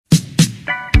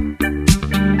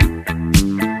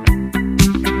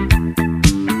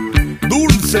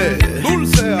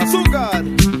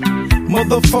What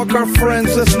the fuck our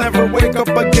friends? Let's never wake up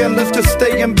again. Let's just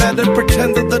stay in bed and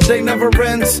pretend that the day never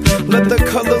ends. Let the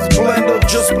colors blend or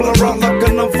just blur out like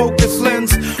an unfocused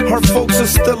lens. Our folks are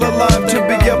still alive to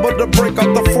be able to break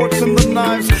out the forks and the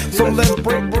knives. So let's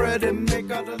break bread and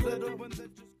make out a little.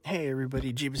 Hey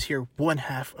everybody, Jeebus here, one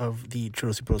half of the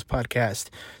Churros Y Puros podcast.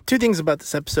 Two things about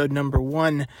this episode. Number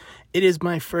one, it is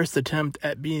my first attempt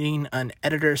at being an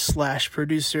editor /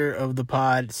 producer of the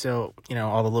pod. So,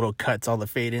 all the little cuts, all the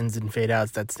fade ins and fade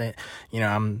outs, that's it.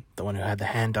 I'm the one who had the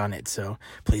hand on it. So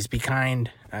please be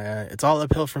kind. It's all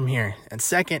uphill from here. And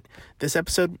second, this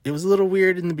episode, it was a little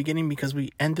weird in the beginning because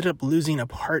we ended up losing a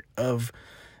part of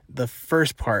the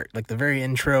first part, like the very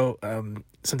intro.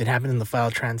 Something happened in the file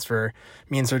transfer.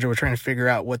 Me and Sergio were trying to figure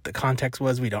out what the context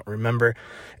was. We don't remember.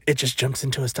 It just jumps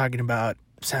into us talking about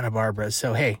Santa Barbara.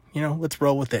 So, hey, let's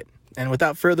roll with it. And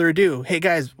without further ado, hey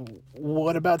guys,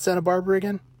 what about Santa Barbara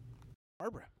again?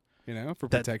 Barbara, for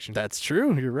protection. That's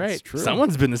true. You're right. That's true.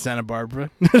 Someone's been to Santa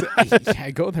Barbara. I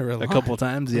go there a lot. A couple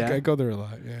times, yeah. I go there a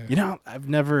lot, yeah. I've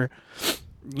never...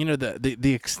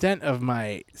 the extent of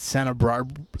my Santa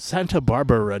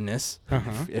Barbara-ness,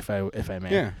 if I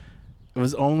may. Yeah. It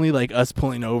was only like us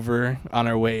pulling over on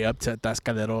our way up to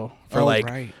Tascadero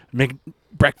for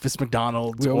breakfast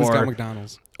McDonald's. We always got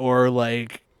McDonald's. Or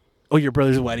like, your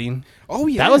brother's wedding. Oh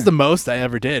yeah, that was the most I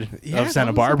ever did of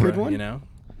Santa Barbara.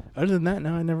 Other than that,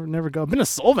 no, I never go. I've been to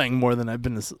Solvang more than I've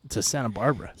been to Santa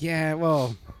Barbara. Yeah,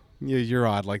 well, you're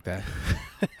odd like that.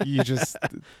 You just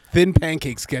thin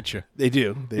pancakes get you. They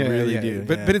do. They really do.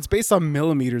 But it's based on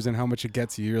millimeters and how much it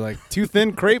gets you. You're like, too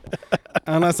thin crepe?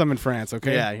 Unless I'm in France,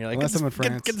 okay? Yeah, you're like, unless I'm in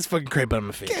France. Get this fucking crepe out of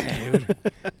my face, dude.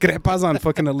 Crepas on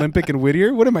fucking Olympic and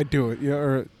Whittier? What am I doing?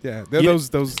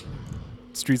 Those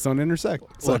streets don't intersect.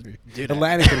 Sorry. Dude,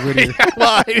 Atlantic and Whittier.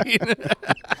 Well,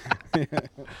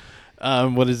 I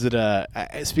mean, what is it?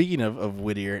 Speaking of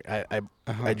Whittier,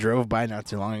 I drove by not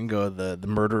too long ago the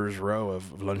Murderers Row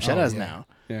of Loncheras now.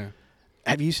 Yeah.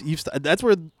 That's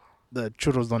where the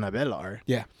Churros Don Abel are.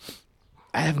 Yeah.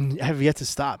 I have yet to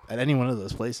stop at any one of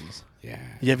those places. Yeah.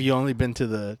 Have you only been to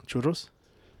the Churros?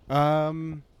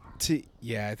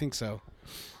 Yeah, I think so.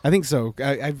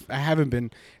 I haven't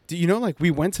been. Do you know, like,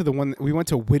 we went to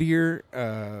Whittier,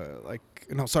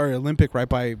 Olympic right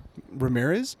by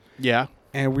Ramirez. Yeah.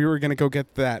 And we were going to go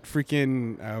get that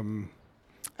freaking,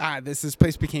 this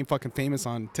place became fucking famous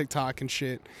on TikTok and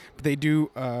shit. But they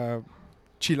do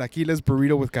chilaquiles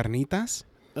burrito with carnitas.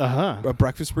 A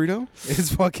breakfast burrito.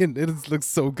 It looks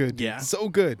so good. Yeah. So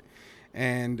good.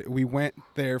 And we went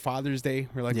there Father's Day.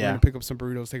 We're like, we're going to pick up some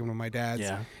burritos, take them to my dad's.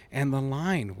 Yeah. And the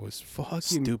line was fucking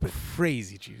stupid.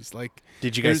 Crazy, juice. Like,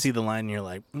 did you guys see the line and you're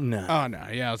like, no. Oh, no.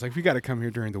 Yeah. I was like, we got to come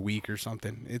here during the week or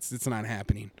something. It's not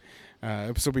happening.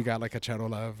 So we got like a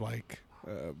charola of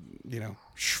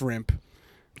shrimp.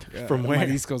 From where?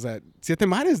 Mariscos at Siete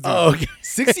Mares, dude. Oh, okay.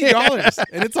 $60.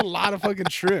 And it's a lot of fucking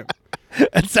shrimp.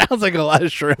 It sounds like a lot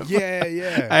of shrimp.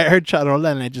 Yeah. I heard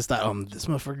charola and I just thought, this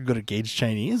motherfucker go to Gage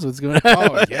Chinese? What's going on?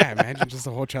 Oh, yeah. Imagine just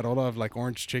a whole charola of like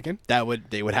orange chicken.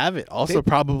 They would have it. Also,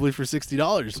 probably for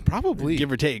 $60. Probably. Give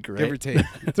or take, right? Give or take.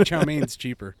 The chow main's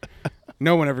cheaper.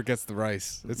 No one ever gets the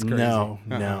rice. It's crazy. No.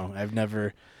 I've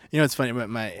never... it's funny.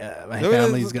 My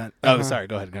family's gone. Oh, sorry.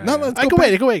 Go ahead. No, let's go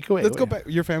back. Go away. Let's go back.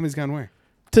 Your family's gone where?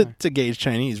 To Gage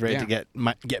Chinese, right? Yeah.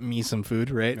 To get me some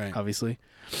food, right? Obviously.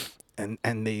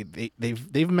 And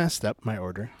they've messed up my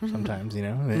order sometimes,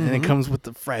 and it comes with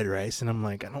the fried rice, and I'm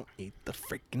like, I don't eat the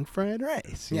freaking fried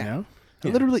rice, you know. I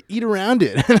literally eat around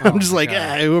it, and I'm just like,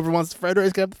 whoever wants the fried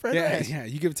rice, can have the fried rice. Yeah,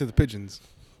 you give it to the pigeons.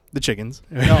 The chickens.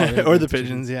 Or the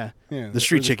pigeons, yeah. The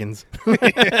street chickens.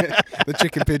 The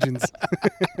chicken pigeons.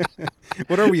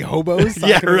 What are we, hobos?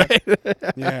 Yeah, right.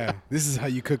 Yeah. This is how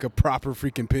you cook a proper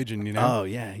freaking pigeon, Oh,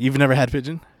 yeah. You've never had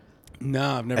pigeon?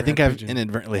 No, I've never I think had I've pigeon.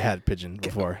 Inadvertently had pigeon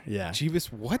before, yeah.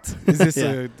 Jeebus, what? Is this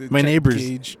my neighbors.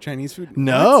 Gage Chinese food?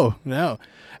 No.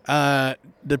 The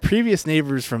previous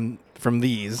neighbors from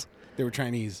these. They were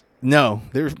Chinese. No,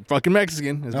 they were fucking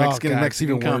Mexican. As Mexican as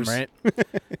Mexican come, right?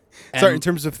 Sorry, in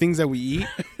terms of things that we eat?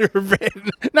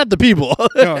 Not the people.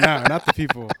 No, not the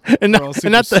people. And not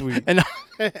sweet.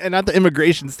 Not the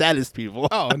immigration status people.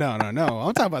 Oh, no. I'm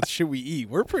talking about the shit we eat.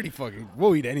 We're pretty fucking...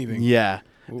 We'll eat anything. Yeah.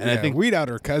 And I think we'd out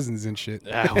our cousins and shit.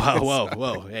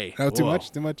 Whoa. Hey. No, too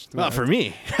much. Well, for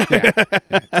me. Yeah,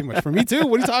 too much. For me, too.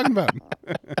 What are you talking about?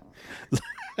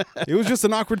 It was just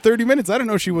an awkward 30 minutes. I didn't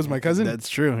know she was my cousin. That's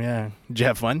true, yeah. Did you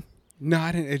have fun? No,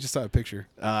 I didn't. I just saw a picture.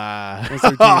 I was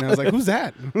 13, and I was like, who's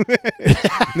that? And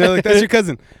they're like, that's your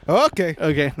cousin. Oh, okay.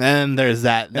 Okay. And there's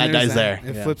that. And that guy's there.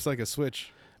 It flips like a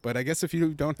switch. But I guess if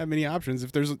you don't have many options,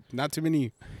 if there's not too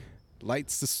many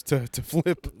lights to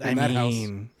flip in that house.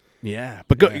 Yeah,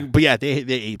 but they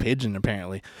ate pigeon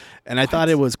apparently, and I thought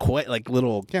it was quite like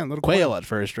little quail at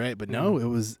first, right? But no, it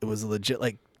was legit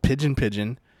like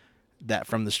pigeon that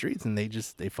from the streets, and they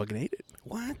fucking ate it.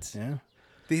 What? Yeah.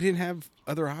 They didn't have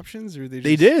other options, or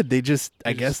they did. They just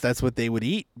I guess that's what they would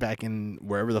eat back in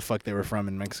wherever the fuck they were from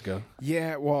in Mexico.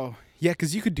 Yeah, well, yeah,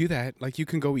 because you could do that. Like you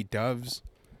can go eat doves.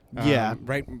 Yeah,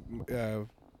 right.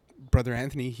 Brother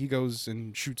Anthony, he goes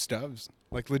and shoots doves,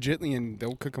 like legitly, and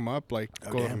they'll cook them up like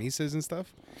gormisas and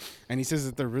stuff. And he says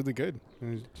that they're really good.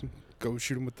 Go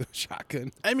shoot them with the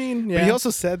shotgun. I mean, yeah. But he also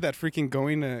said that freaking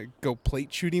go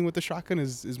plate shooting with the shotgun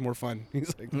is more fun.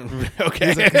 He's like, okay,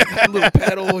 he's like, a little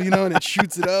pedal, and it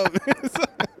shoots it up.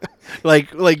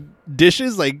 like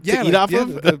dishes, to eat off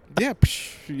of.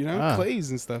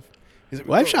 Clays and stuff.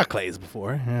 Like, I've shot clays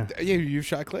before. Yeah, you've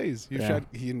shot clays.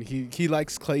 He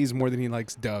likes clays more than he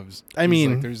likes doves. I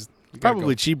mean, there's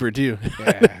probably cheaper too.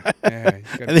 Yeah. I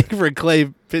think for a clay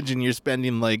pigeon, you're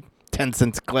spending like 10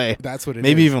 cents a clay. That's what it is.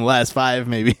 Maybe even less, 5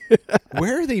 maybe.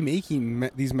 Where are they making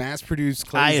these mass-produced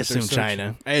clays? I assume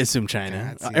China.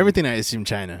 Everything I assume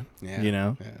China. Yeah.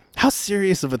 Yeah. How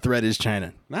serious of a threat is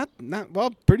China? Not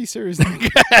well, pretty serious.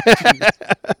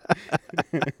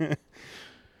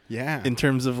 Yeah. In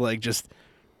terms of like just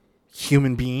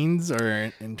human beings,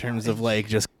 or in terms of like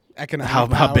just economic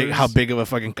how big of a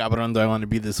fucking cabron do I want to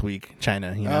be this week?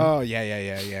 China, Oh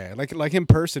yeah. Like in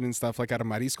person and stuff. Like at a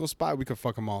marisco spot, we could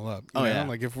fuck them all up. You know?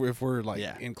 Like if we're like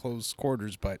in close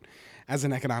quarters, but as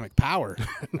an economic power,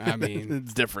 I mean,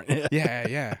 it's different.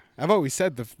 Yeah. I've always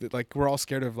said like we're all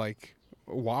scared of like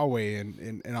Huawei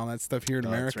and all that stuff here in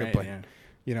America, right, but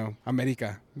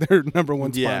America, their number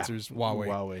one sponsors, Huawei.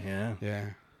 Huawei, yeah.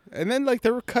 And then, like,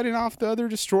 they were cutting off the other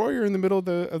destroyer in the middle of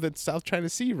the South China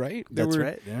Sea, right? That's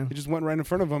right, yeah. They just went right in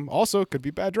front of them. Also, could be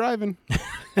bad driving.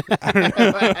 I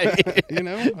don't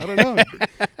know. I don't know.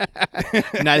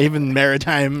 Not even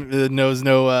maritime knows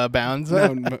no bounds.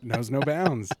 Knows no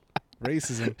bounds.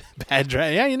 Racism. Bad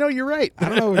driving. Yeah, you're right. I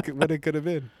don't know what it could have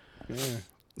been. Yeah.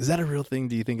 Is that a real thing?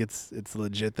 Do you think it's a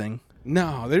legit thing?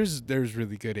 No, there's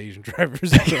really good Asian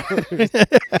drivers.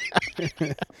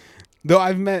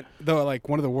 Though like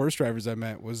one of the worst drivers I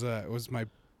met was my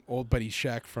old buddy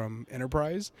Shaq from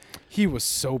Enterprise. He was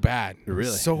so bad.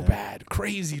 Really? So bad.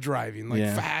 Crazy driving, like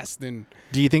fast. And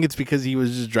do you think it's because he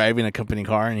was just driving a company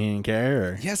car and he didn't care?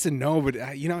 Or? Yes and no, but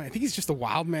I think he's just a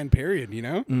wild man, period,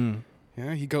 Mm.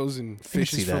 Yeah, he goes and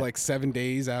fishes for like 7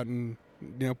 days out in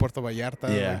Puerto Vallarta,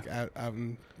 like out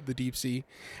in the deep sea.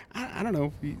 I don't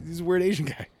know. He's a weird Asian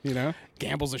guy,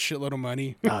 Gambles a shitload of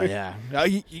money. Oh yeah.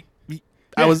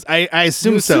 I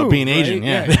assume so, being right? Asian,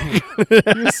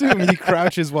 You assume he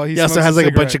crouches while he also has like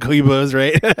a bunch of Cuibos,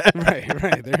 right?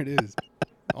 right. There it is.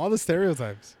 All the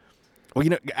stereotypes. Well,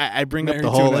 I bring Married up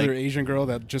the whole to another Asian girl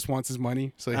that just wants his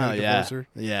money, so he had to divorce her.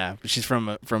 Yeah, she's from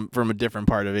a different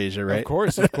part of Asia, right? Of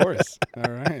course. All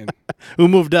right. Who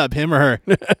moved up, him or her?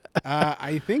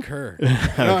 I think her.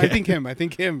 No, I think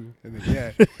him.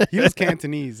 Yeah, he was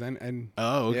Cantonese, and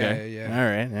oh, okay, yeah. All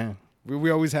right, yeah.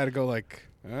 We always had to go like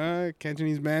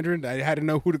Cantonese Mandarin. I had to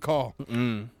know who to call.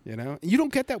 You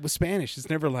don't get that with Spanish. It's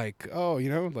never like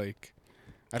like.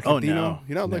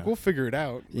 Argentino, like we'll figure it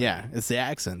out. Yeah, it's the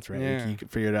accents, right? Yeah. You can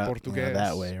figure it out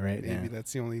that way, right? Maybe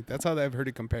that's how I've heard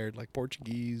it compared, like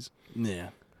Portuguese. Yeah.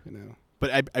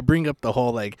 But I bring up the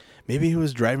whole, like, maybe he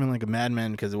was driving like a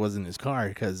madman because it wasn't his car.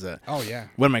 Because one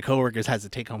of my coworkers has a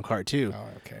take-home car too. Oh,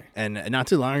 okay. And not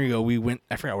too long ago, we went.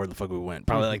 I forgot where the fuck we went.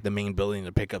 Probably like the main building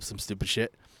to pick up some stupid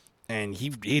shit. And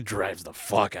he drives the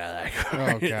fuck out of that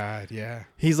car. Oh God, yeah.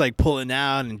 He's like pulling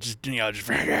out and just you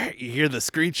hear the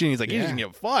screeching. He's like, he doesn't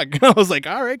give a fuck. I was like,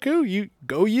 all right, cool, you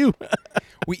go, you.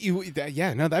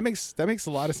 That makes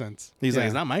a lot of sense. He's like,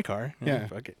 it's not my car. Yeah,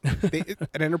 fuck it.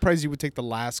 At Enterprise, you would take the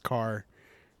last car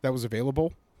that was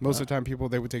available. Most of the time,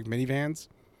 they would take minivans.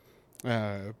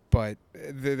 But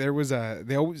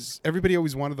everybody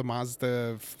always wanted the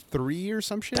Mazda 3 or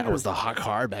some shit. That was the hot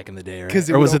car back in the day, right?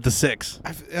 Or was it the 6?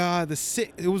 The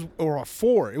 6. It was a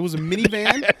 4. It was a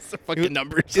minivan. That's the fucking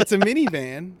numbers. It's a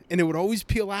minivan, and it would always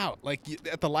peel out like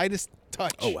at the lightest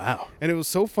touch. Oh wow! And it was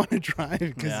so fun to drive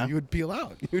because you would peel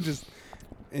out. You would just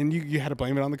you had to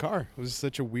blame it on the car. It was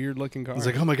such a weird looking car. It's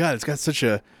like, oh my god, it's got such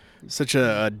a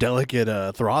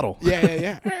delicate throttle.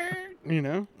 Yeah.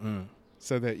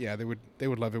 So that they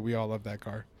would love it. We all love that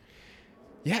car.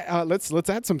 Yeah, let's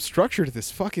add some structure to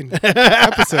this fucking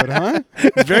episode, huh?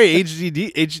 It's very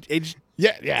HD.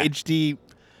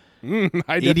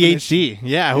 High ADHD.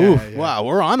 Yeah, yeah. Wow,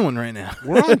 we're on one right now.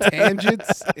 We're on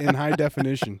tangents in high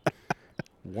definition.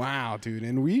 Wow, dude.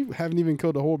 And we haven't even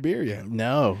killed a whole beer yet.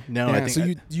 No. Yeah, I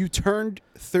think so you turned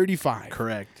 35.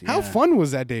 correct. How yeah. fun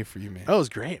was that day for you, man? Oh, it was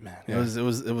great, man. Yeah. It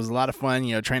was a lot of fun,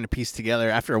 trying to piece together.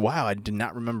 After a while, I did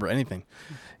not remember anything.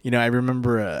 I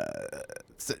remember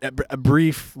a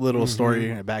brief little story,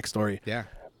 a backstory. Yeah.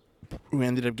 We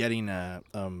ended up getting a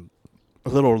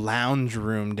little lounge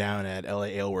room down at LA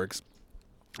Ale Works.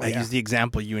 I used the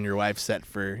example you and your wife set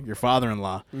for your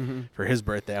father-in-law for his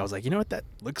birthday. I was like, you know what, that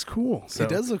looks cool. So, it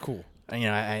does look cool.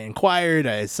 I inquired,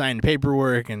 I signed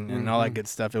paperwork and all that good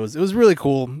stuff. It was really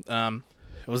cool. It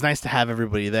was nice to have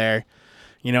everybody there.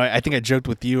 I think I joked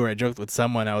with you or I joked with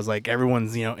someone. I was like,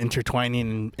 everyone's,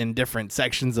 intertwining in different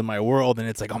sections of my world. And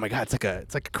it's like, oh my God,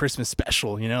 it's like a Christmas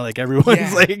special, like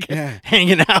everyone's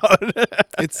hanging out.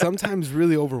 It's sometimes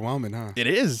really overwhelming, huh? It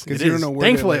is. Because you don't know where.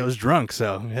 Thankfully, I was drunk,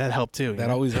 so that helped too.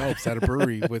 That always helps at a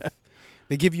brewery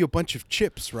they give you a bunch of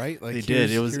chips, right? Like they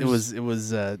did. It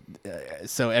was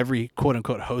so every quote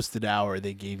unquote hosted hour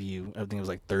they gave you, I think it was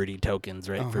like 30 tokens,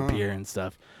 right, for beer and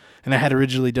stuff. And I had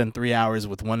originally done 3 hours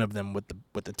with one of them with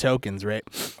the tokens, right?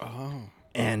 Oh.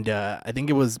 And I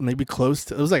think it was maybe it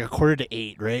was like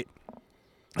 7:45, right?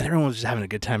 And everyone was just having a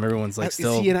good time. Everyone's like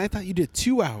still. See, and I thought you did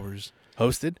 2 hours.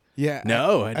 Hosted? Yeah.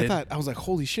 No, I was like,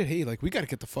 holy shit, hey, like we got to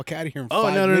get the fuck out of here in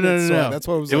 5 no, minutes. No. That's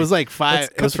what it was. It was like 5.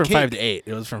 It was from 5 to 8.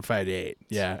 It was from 5 to 8.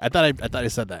 Yeah. I thought I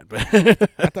said that, but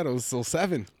I thought it was still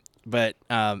 7. But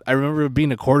I remember it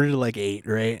being 7:45,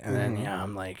 right? And then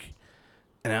I'm like.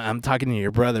 And I'm talking to your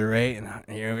brother, right? And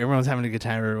everyone's having a good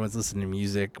time. Everyone's listening to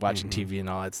music, watching TV, and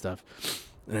all that stuff.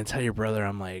 And I tell your brother,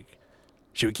 I'm like,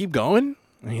 should we keep going?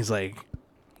 And he's like,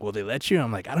 will they let you?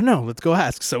 I'm like, I don't know. Let's go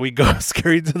ask. So we go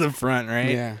scurry to the front,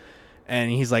 right? Yeah. And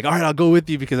he's like, all right, I'll go with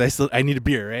you because I need a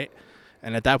beer, right?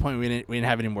 And at that point, we didn't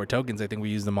have any more tokens. I think we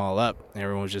used them all up. And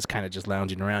everyone was just kind of just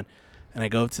lounging around. And I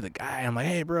go up to the guy. I'm like,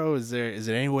 hey, bro, is there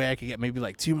any way I could get maybe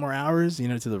like 2 more hours, to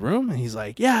the room? And he's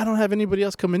like, yeah, I don't have anybody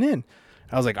else coming in.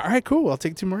 I was like, all right, cool. I'll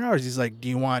take 2 more hours. He's like, do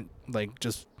you want like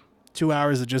just 2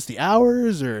 hours of just the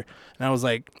hours? And I was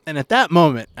like, and at that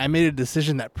moment, I made a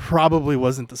decision that probably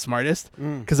wasn't the smartest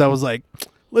because I was like,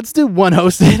 let's do 1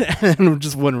 hosted and then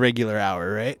just 1 regular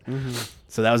hour, right?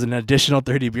 So that was an additional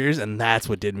 30 beers, and that's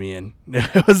what did me in.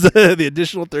 It was the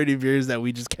additional 30 beers that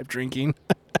we just kept drinking.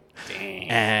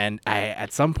 And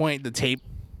at some point, the tape,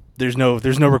 there's no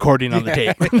recording on the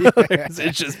tape.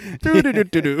 It's just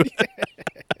do.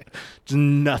 Just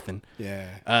nothing. Yeah.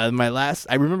 I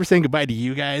remember saying goodbye to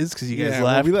you guys because you guys left.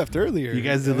 Well, we left earlier. You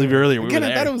guys did leave earlier. Again,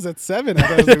 I thought it was at 7.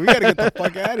 I was like, we got to get the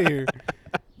fuck out of here.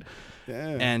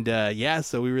 Yeah. And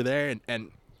so we were there,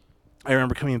 and I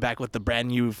remember coming back with the brand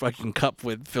new fucking cup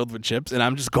filled with chips, and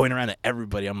I'm just going around to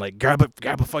everybody. I'm like, grab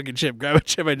a fucking chip, grab a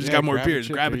chip. I just got more beers.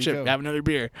 Grab a chip, have another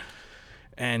beer.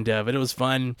 And but it was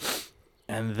fun.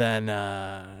 And then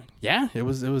it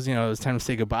was time to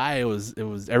say goodbye. It was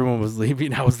everyone was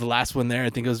leaving. I was the last one there. I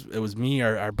think it was me,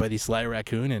 our buddy Sly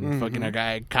Raccoon, and fucking our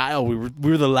guy Kyle. We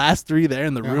were the last 3 there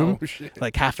in the room. Oh, shit.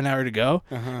 Like half an hour to go,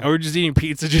 and we're just eating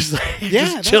pizza, just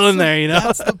just chilling there.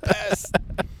 That's the best.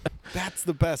 That's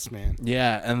the best, man.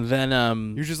 Yeah, and then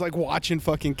you're just like watching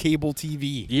fucking cable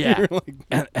TV. Yeah,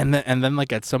 and then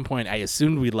like at some point I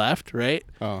assumed we left, right?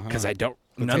 Because I don't.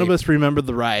 None of us remember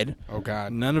the ride. Oh,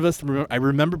 God. None of us. I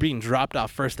remember being dropped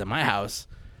off first at my house,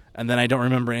 and then I don't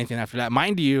remember anything after that.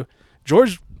 Mind you,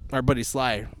 George, our buddy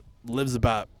Sly, lives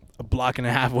about a block and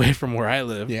a half away from where I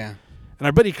live. Yeah. And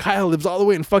our buddy Kyle lives all the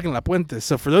way in fucking La Puente.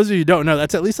 So for those of you who don't know,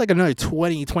 that's at least like another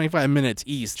 20, 25 minutes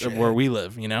east of where we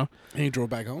live, And he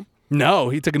drove back home? No,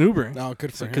 he took an Uber. Oh,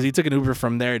 good for him. Because he took an Uber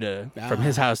from there from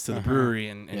his house to the brewery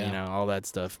and all that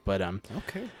stuff. But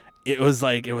okay. It was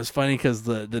funny because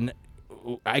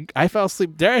I fell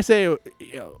asleep. Dare I say,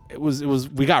 it was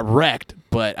we got wrecked,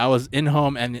 but I was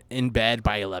home and in bed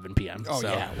by 11 p.m. Oh, so.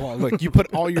 yeah. Well, look, you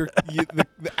put all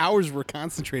the hours were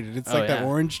concentrated. It's like that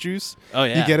orange juice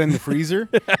you get in the freezer.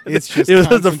 It's just it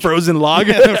was a frozen log.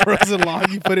 Yeah, a frozen log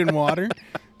you put in water.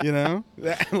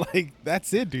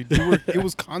 That's it, dude. It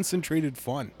was concentrated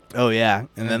fun. Oh, yeah.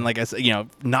 And then, like I said,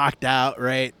 knocked out,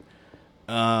 right?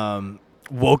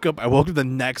 Woke up. I woke up the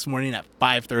next morning at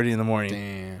 5:30 in the morning.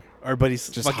 Damn. Our buddy's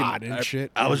just fucking hot and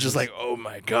shit. I was just like, oh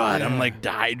my God. Yeah. I'm like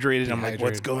dehydrated. I'm like,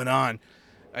 what's going on?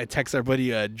 I text our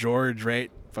buddy George,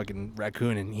 right? Fucking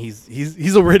Raccoon, and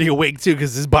he's already awake too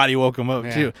because his body woke him up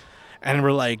too. And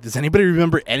we're like, does anybody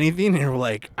remember anything? And we're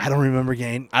like, I don't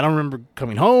remember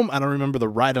coming home. I don't remember the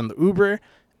ride on the Uber.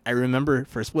 I remember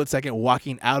for a split second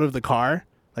walking out of the car,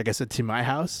 like I said, to my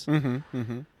house. And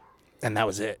that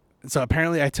was it. So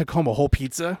apparently I took home a whole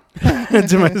pizza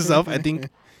to myself. I think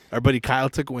our buddy Kyle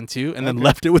took one too, and then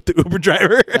left it with the Uber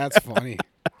driver. That's funny.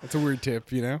 That's a weird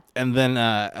tip, you know? And then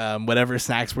whatever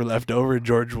snacks were left over,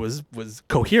 George was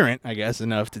coherent, I guess,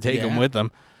 enough to take them with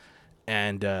him.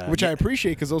 And which I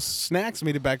appreciate because those snacks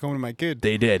made it back home to my kid.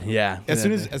 They did, yeah. As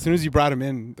soon as you brought him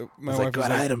in, my wife was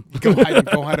like, hide him. Go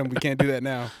hide him. We can't do that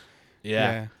now.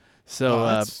 Yeah.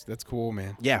 So that's cool,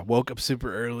 man. Yeah, woke up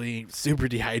super early, super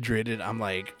dehydrated. I'm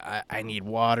like, I need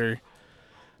water.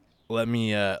 Let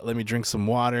me drink some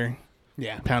water.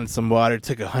 Yeah. Pounded some water.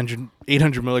 Took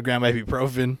 800 milligram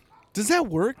ibuprofen. Does that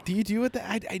work? Do you do it?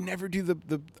 I never do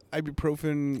the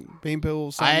ibuprofen pain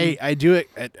pills. I do it.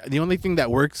 The only thing that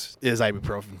works is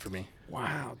ibuprofen for me.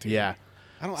 Wow, dude. Yeah.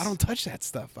 I don't touch that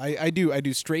stuff. I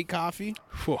do straight coffee,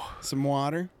 some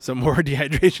water, some more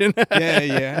dehydration.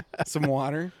 yeah, some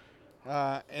water,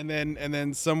 and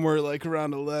then somewhere like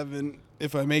around 11,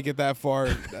 if I make it that far,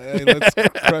 let's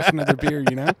crush another beer.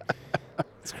 You know.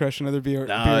 Let's crush another beer,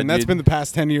 and that's been the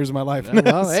past 10 years of my life.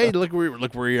 Well, hey, look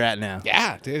where you're at now.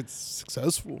 Yeah, dude, it's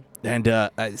successful. And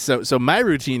so my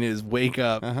routine is wake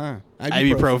up,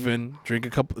 ibuprofen,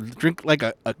 drink like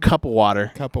a cup of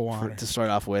water, to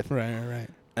start off with. Right.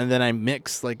 And then I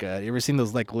mix you ever seen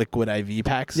those like liquid IV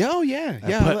packs? Oh yeah,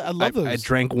 I love those. I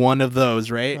drank one of those,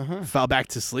 right? Fell back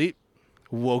to sleep,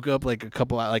 woke up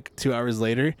like 2 hours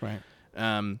later. Right.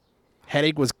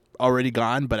 Headache was already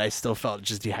gone, but I still felt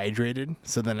just dehydrated.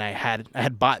 So then I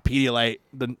had bought Pedialyte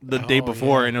the day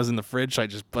before, and it was in the fridge. So I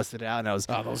just busted it out, and I was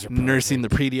nursing the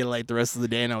Pedialyte the rest of the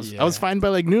day, and I was fine by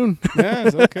like noon. Yeah,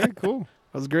 it's okay, cool.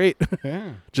 That was great.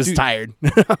 Yeah, just tired.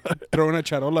 Throwing a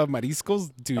charola of mariscos,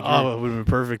 dude. Oh, it would have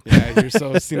been perfect. Yeah, you're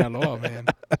so Sinaloa, man.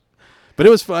 But it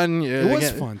was fun. It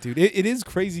was fun, dude. It is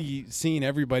crazy seeing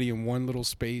everybody in one little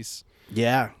space.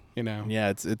 Yeah, you know. Yeah,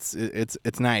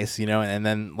 it's nice, you know. And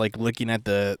then like looking at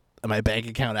my bank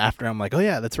account after, I'm like, oh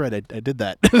yeah, that's right, I did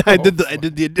that. I did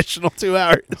the additional 2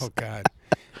 hours. Oh god.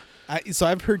 So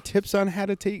I've heard tips on how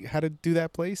to do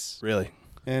that place. Really?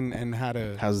 And how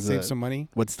to save some money.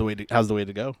 How's the way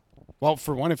to go? Well,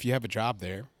 for one, if you have a job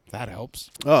there, that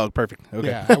helps. Oh, perfect. Okay.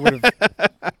 Yeah, I would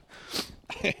have.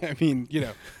 I mean, you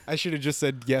know, I should have just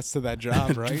said yes to that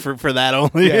job, right? for that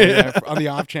only. Yeah, on the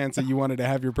off chance that you wanted to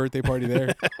have your birthday party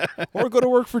there, or go to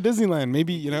work for Disneyland.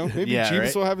 Maybe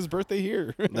Jeebus will have his birthday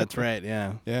here. That's right.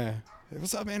 Yeah. Yeah. Hey,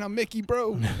 what's up, man? I'm Mickey,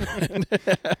 bro.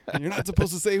 You're not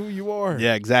supposed to say who you are.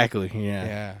 Yeah. Exactly.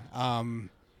 Yeah. Yeah.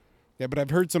 Yeah, but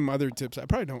I've heard some other tips. I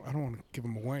don't want to give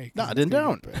them away. No, then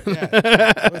don't.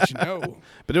 Yeah, I'll let you know.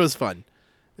 But it was fun.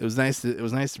 It was nice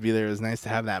to be there. It was nice to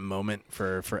have that moment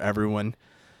for everyone.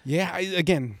 Yeah,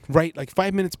 again, right, like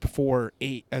 5 minutes before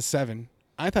 7,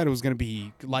 I thought it was going to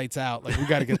be lights out. Like, we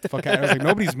got to get the fuck out. I was like,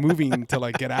 nobody's moving to,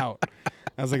 like, get out.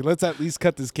 I was like, let's at least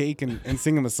cut this cake and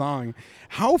sing him a song.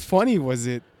 How funny was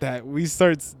it that we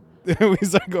start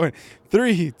going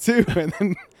 3, 2, and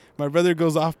then my brother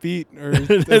goes off beat or a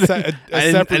separate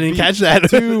I didn't catch that.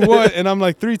 2, 1, and I'm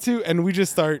like 3, 2, and we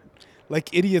just start like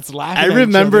idiots laughing.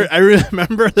 I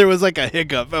remember there was like a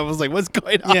hiccup. I was like, what's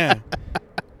going on? Yeah.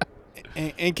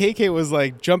 And KK was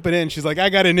like jumping in. She's like, I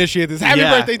gotta initiate this. Happy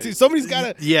birthday to somebody's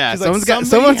gotta. Yeah, someone's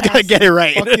gotta get it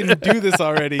right. Fucking do this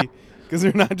already, because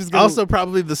they're not just gonna. Also,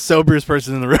 probably the soberest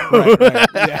person in the room. Right.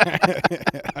 Yeah,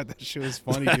 that shit was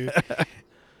funny, dude.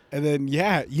 And then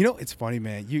it's funny,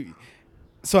 man.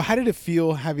 So how did it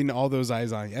feel having all those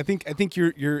eyes on you? I think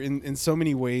you're in so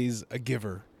many ways a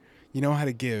giver. You know how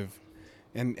to give,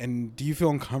 and do you feel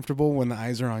uncomfortable when the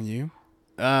eyes are on you?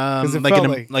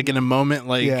 Like in a moment,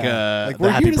 like we're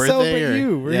happy here to birthday, celebrate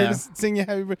you. We're here to sing you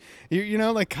happy birthday. You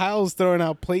know, like Kyle's throwing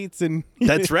out plates and.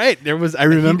 That's right. There was. I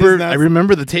remember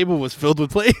the table was filled with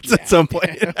plates at some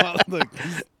point. Well, look,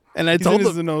 and I told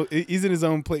him he's in his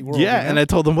own plate world. Yeah, and I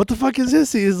told him, what the fuck is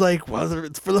this? He's like, well,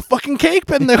 it's for the fucking cake,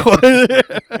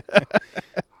 pendejo.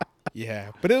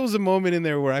 Yeah, but it was a moment in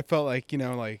there where I felt like,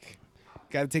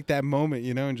 got to take that moment,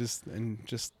 and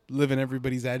just live in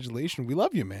everybody's adulation. We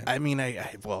love you, man. I mean, I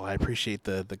appreciate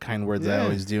the kind words I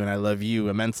always do, and I love you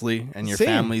immensely, and your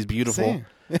family's beautiful.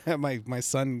 Yeah, my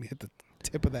son hit the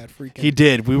tip of that freaking. He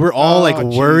did. We were all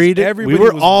worried. We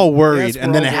were all worried,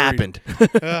 and then it happened.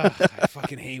 I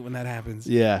fucking hate when that happens.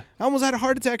 Yeah. I almost had a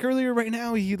heart attack earlier. Right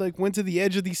now, he went to the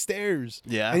edge of these stairs.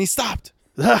 Yeah. And he stopped.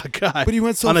 Oh God! But he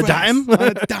went so fast. On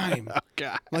a dime. Oh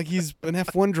God! Like he's an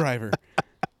F1 driver.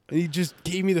 And he just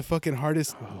gave me the fucking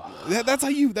hardest. That's how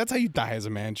you die as a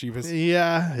man, Chivas.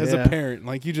 Yeah. As a parent,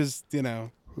 like you just,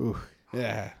 Ooh.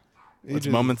 Yeah. It's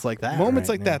moments like that. Moments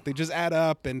like that. They just add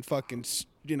up and fucking,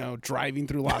 driving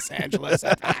through Los Angeles.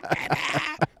 Yeah,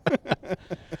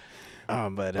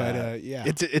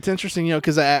 it's interesting,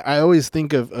 because I always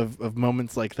think of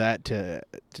moments like that to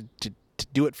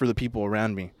do it for the people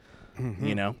around me.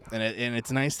 you know, and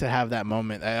it's nice to have that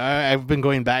moment. I've been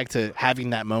going back to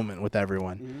having that moment with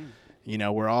everyone. You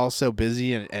know, we're all so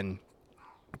busy, and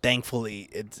thankfully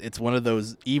it's one of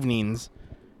those evenings,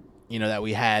 you know, that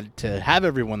we had to have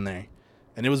everyone there.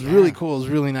 And it was really cool. It was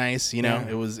really nice. You know,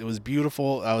 it was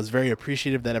beautiful. I was very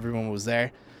appreciative that everyone was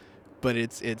there. But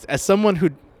it's as someone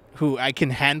who I can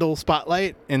handle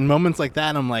spotlight in moments like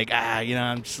that, I'm like, you know,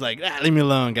 I'm just like, leave me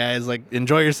alone, guys. Like,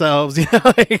 enjoy yourselves. You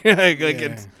know,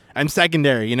 I'm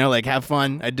secondary. You know, like, have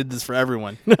fun. I did this for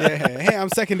everyone. Hey, I'm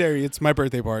secondary. It's my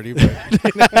birthday party. But,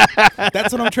 you know,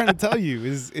 that's what I'm trying to tell you.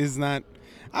 Is not.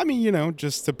 I mean, you know,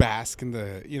 just to bask in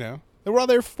the. You know, we're all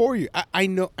there for you. I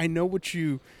know what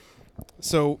you.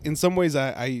 So in some ways,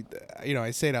 I you know,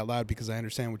 I say it out loud because I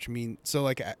understand what you mean. So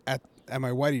like at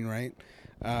my wedding, right?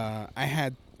 I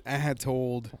had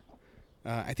told,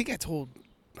 I think I told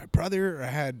my brother, or I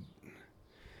had.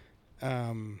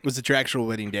 Was it your actual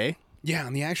wedding day? Yeah,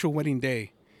 on the actual wedding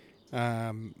day.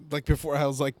 Like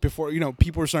before, you know,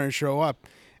 people were starting to show up,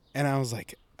 and I was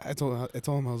like, I told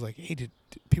him, I was like, hey, did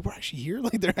people actually here?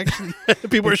 Like, they're actually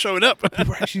people are showing up.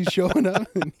 People are actually showing up,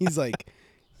 and he's like,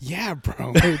 yeah,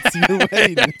 bro, it's your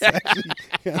wedding. It's actually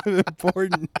kind of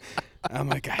important. I'm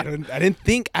like, I didn't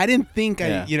think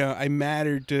I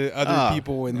mattered to other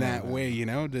people in that way, you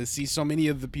know, to see so many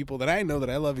of the people that I know that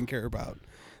I love and care about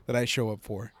that I show up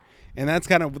for. And that's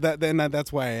kind of that. Then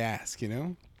that's why I ask, you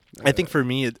know. I think for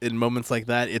me, in moments like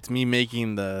that, it's me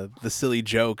making the silly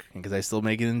joke, because I still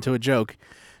make it into a joke.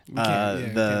 It's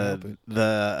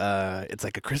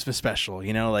like a Christmas special,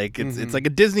 you know, like it's like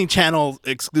a Disney Channel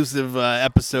exclusive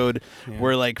episode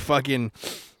where like fucking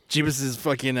Jeebus's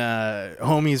fucking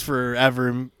homies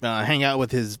forever hang out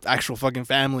with his actual fucking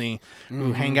family,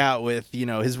 who hang out with, you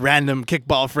know, his random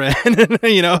kickball friend,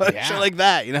 you know, shit like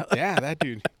that, you know. Yeah, that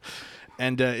dude.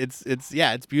 And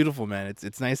it's beautiful, man.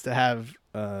 It's nice to have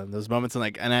those moments,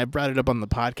 and I brought it up on the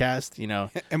podcast, you know.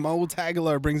 And Maul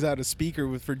Tagalar brings out a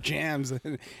speaker for jams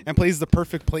and plays the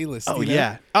perfect playlist. Oh, you know?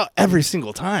 yeah. Oh, every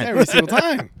single time. Every single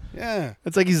time. Yeah.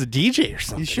 It's like he's a DJ or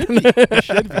something. He should be. He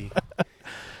should be.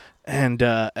 And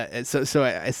so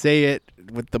I say it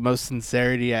with the most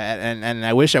sincerity, and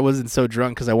I wish I wasn't so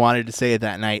drunk because I wanted to say it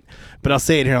that night, but I'll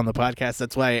say it here on the podcast.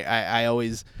 That's why I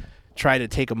always try to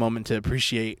take a moment to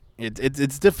appreciate.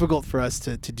 It's difficult for us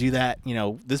to do that. You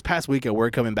know, this past week at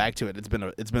work, coming back to it, it's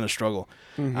been a struggle.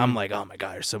 I'm like, oh my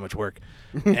God, there's so much work,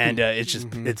 and it's just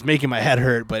it's making my head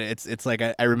hurt. But it's like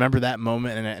I remember that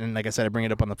moment, and like I said, I bring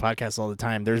it up on the podcast all the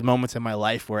time. There's moments in my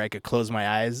life where I could close my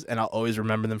eyes and I'll always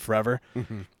remember them forever.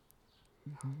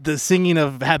 The singing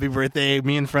of Happy Birthday,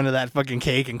 me in front of that fucking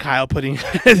cake, and Kyle putting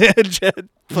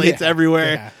plates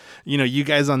everywhere. Yeah. You know, you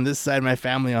guys on this side, my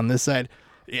family on this side.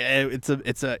 Yeah, it's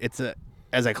a.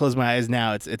 As I close my eyes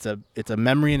now, it's a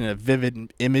memory and a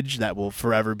vivid image that will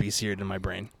forever be seared in my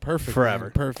brain. Perfect, forever.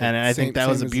 Man, perfect. And I think that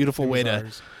was a beautiful way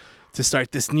to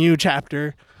start this new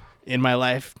chapter in my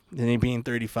life. And being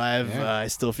 35, I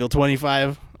still feel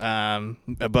 25.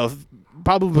 Both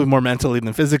probably more mentally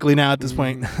than physically now at this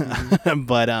point.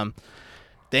 But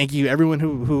thank you, everyone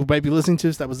who might be listening to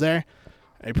us that was there.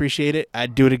 I appreciate it.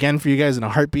 I'd do it again for you guys in a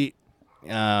heartbeat.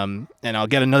 And I'll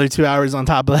get another 2 hours on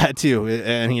top of that too.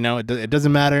 And you know, it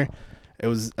doesn't matter. I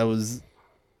was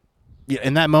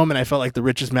in that moment, I felt like the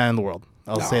richest man in the world.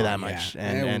 I'll say that much.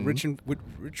 And rich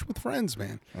with friends,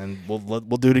 man. And we'll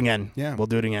do it again. Yeah, we'll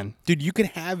do it again, dude. You could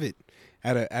have it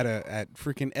at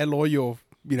freaking El Hoyo,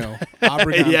 you know,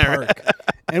 Obregon Park,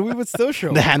 and we would still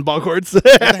show the handball courts. Dude,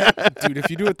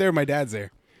 if you do it there, my dad's there.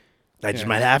 I just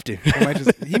might have to.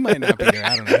 He might not be there.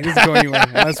 I don't know. He doesn't go anywhere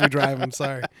unless we drive. I'm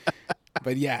sorry.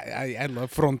 But yeah, I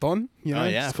love fronton. You know,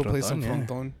 just go play some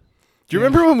fronton. Do you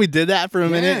remember when we did that for a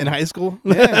minute in high school?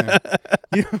 Yeah.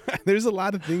 You know, there's a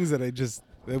lot of things that we just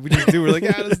do. We're like,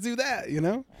 let's do that, you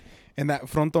know? And that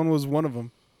fronton was one of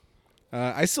them.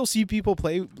 I still see people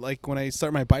play, like when I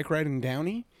start my bike ride in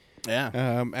Downey.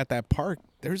 Yeah. At that park,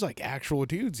 there's like actual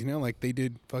dudes, you know, like they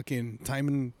did fucking time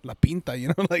in La Pinta, you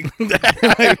know, like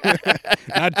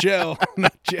not jail.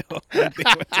 Like they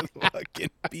went to fucking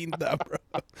Pinta,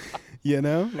 bro. You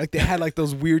know, like they had like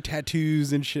those weird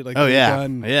tattoos and shit, like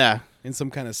done in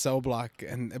some kind of cell block,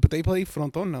 but they play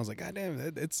fronton, and I was like, God damn,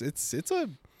 it's a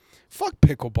fuck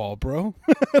pickleball, bro.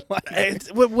 What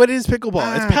is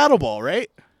pickleball? It's paddleball, right?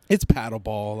 It's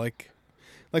paddleball,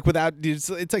 like without, it's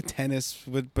like tennis,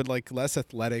 but like less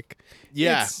athletic.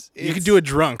 Yeah, you could do it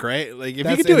drunk, right? Like if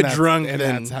you could do it drunk, and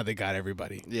then that's how they got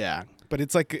everybody. Yeah, but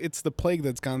it's like it's the plague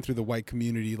that's gone through the white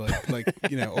community, like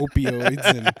you know,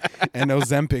 opioids and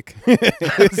Ozempic.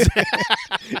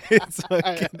 It's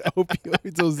fucking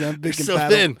opioids, Ozempic, and so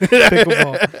thin.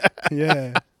 Pickleball.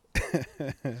 Yeah.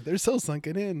 They're so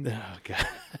sunken in. Oh god.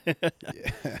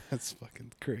 Yeah, that's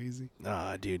fucking crazy.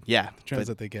 Oh, dude. Yeah. The trends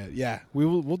that they get. Yeah,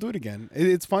 we'll do it again.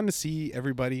 It's fun to see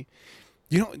everybody.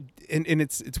 You know, and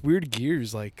it's weird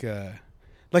gears like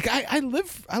I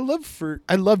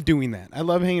love doing that. I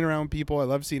love hanging around people. I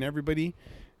love seeing everybody.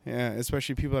 Yeah,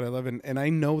 especially people that I love, and I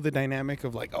know the dynamic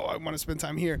of like, oh, I want to spend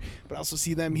time here, but I also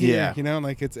see them here. Yeah. You know,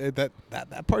 like it's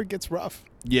that part gets rough.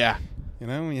 Yeah. You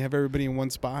know, when you have everybody in one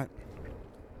spot.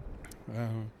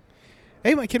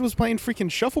 Hey, my kid was playing freaking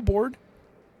shuffleboard.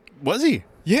 Was he?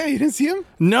 Yeah, you didn't see him?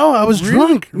 No, I was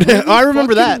drunk. Really I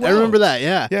remember that. well. I remember that.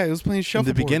 Yeah. Yeah, he was playing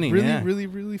shuffleboard. the beginning, really, yeah.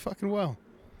 really fucking well.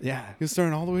 Yeah. He was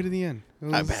starting all the way to the end. It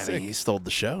was I bet sick. he stole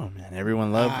the show, man.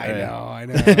 Everyone loved it. I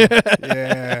know.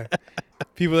 Yeah.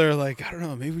 People are like, I don't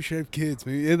know, maybe we should have kids.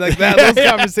 Maybe like that. Those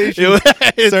conversations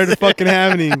started fucking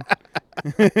happening.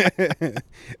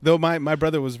 Though my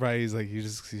brother was right. He's like, leave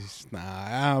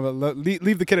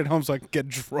the kid at home so I can get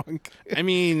drunk. I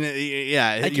mean,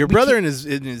 yeah. Your brother and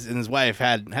his wife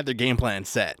had their game plan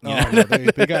set. You know? No,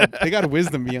 they got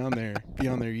wisdom beyond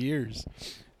their years.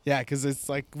 Yeah, because it's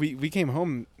like we came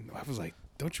home. I was like,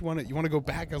 don't you want to go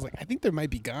back? I was like, I think they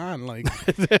might be gone. Like,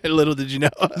 little did you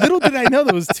know. Little did I know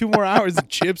there was 2 more hours of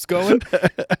chips going.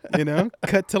 You know,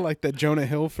 cut to like the Jonah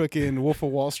Hill freaking Wolf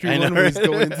of Wall Street one where he's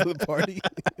going into the party.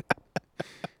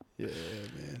 Yeah,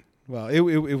 man. Well, it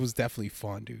was definitely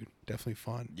fun, dude. Definitely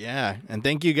fun. Yeah, and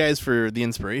thank you guys for the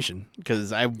inspiration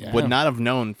because I would not have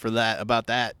known about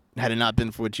that had it not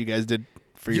been for what you guys did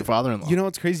for your father-in-law. You know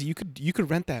what's crazy? You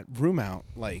could rent that room out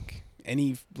like.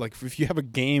 If you have a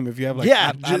game, if you have like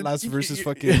Atlas versus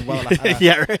fucking Guadalajara.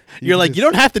 Yeah, right. You're like, you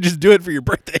don't have to just do it for your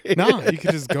birthday. No, you could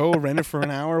just go rent it for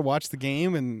an hour, watch the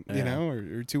game, and you know,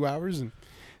 or 2 hours, and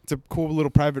it's a cool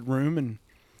little private room, and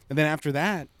then after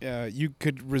that, you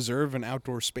could reserve an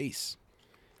outdoor space.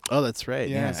 Oh, that's right.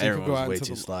 Yeah, so everyone's way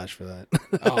too slosh for that.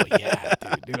 Oh yeah,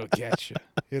 dude, it'll get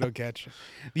you.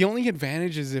 The only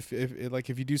advantage is if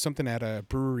you do something at a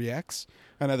Brewery X,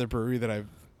 another brewery that I've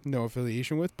no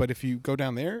affiliation with, but if you go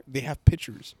down there, they have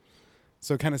pitchers,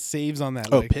 so it kind of saves on that.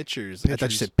 Oh, pitchers! I thought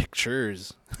you said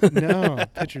pictures. No,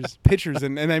 pitchers,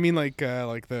 and I mean like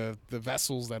the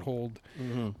vessels that hold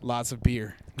lots of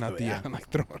beer, not like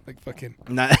throw like fucking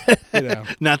not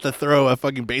not to throw a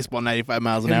fucking baseball 95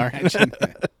 miles an hour.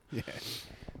 Yeah,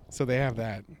 so they have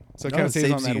that, so it kind of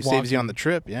saves you on the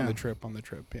trip. Yeah, on the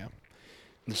trip. Yeah.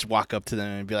 Just walk up to them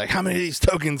and be like, "How many of these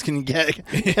tokens can you get?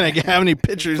 Can I get? How many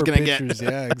pitchers can I get?"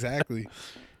 Yeah, exactly.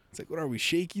 It's like, what are we,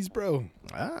 Shakey's, bro?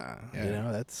 Yeah. You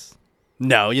know, that's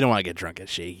no. You don't want to get drunk at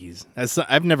Shakey's.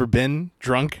 I've never been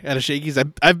drunk at a Shakey's.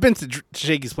 I've been to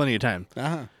Shakey's plenty of time,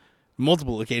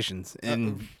 multiple locations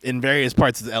in various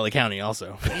parts of LA County.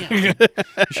 Also, you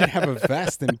should have a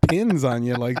vest and pins on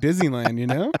you like Disneyland. You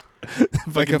know,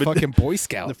 like a fucking Boy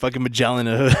Scout. The fucking Magellan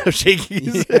of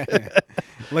Shakey's. Yeah.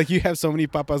 Like you have so many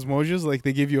papas mojos, like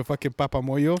they give you a fucking papa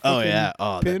moyo. Oh yeah,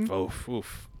 pin.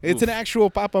 Oof. It's an actual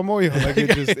papa moyo. Like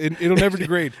it'll never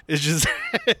degrade. It's just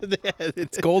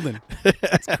it's golden.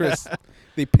 It's crisp.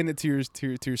 They pin it to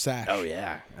your sash. Oh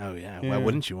yeah. Why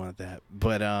wouldn't you want that?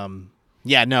 But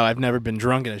yeah, no, I've never been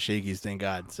drunk at a Shakey's, thank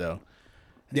God. So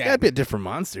yeah, gotta be a different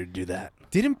monster to do that.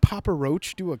 Didn't Papa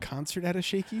Roach do a concert at a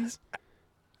Shakey's?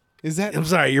 Is that? I'm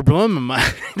sorry, you're blowing my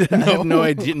mind. I have no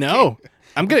idea. No.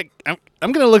 I'm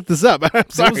gonna look this up. I'm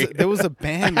sorry. There was a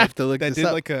band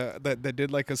that did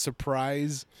like a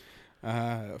surprise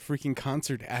freaking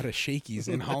concert at a Shakey's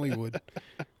in Hollywood.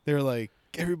 They're like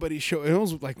everybody show. It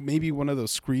was like maybe one of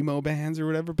those screamo bands or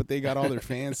whatever, but they got all their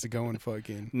fans to go and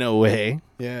fucking. No way.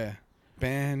 Yeah,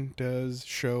 band does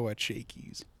show at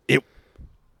Shakey's.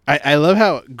 I love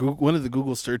how one of the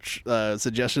Google search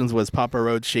suggestions was Papa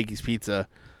Roach Shakey's Pizza.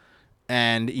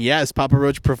 And yes, Papa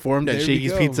Roach performed at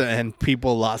Shakey's Pizza, and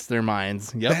people lost their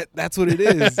minds. Yep, that's what it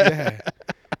is. Yeah,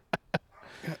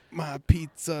 cut my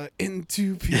pizza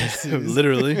into pieces.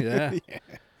 Literally, yeah.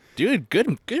 Dude,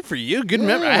 good for you. Good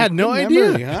memory. I had no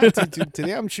idea. Memory, huh?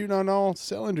 Today I'm shooting on all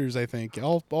cylinders. I think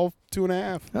all 2.5.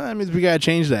 Well, that means we gotta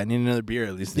change that. Need another beer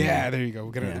at least. Yeah, there you go.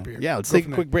 We'll get another beer. Yeah, let's take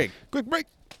a quick break.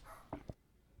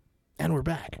 And we're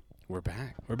back. We're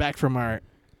back from our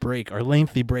break, our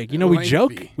lengthy break. You know, we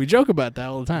joke about that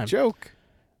all the time.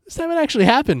 This time it actually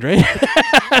happened, right?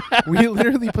 We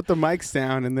literally put the mics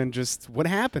down and then just what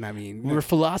happened? I mean, we were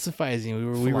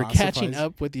philosophizing. We were catching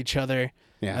up with each other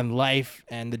and life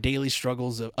and the daily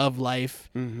struggles of life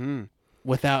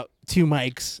without 2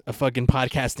 mics, a fucking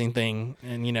podcasting thing,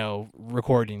 and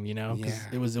recording. Because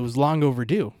it was long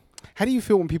overdue. How do you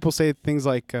feel when people say things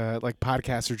like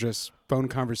podcasts are just phone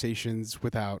conversations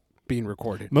without being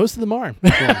recorded. Most of them are.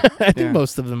 Yeah. I think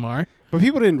most of them are. But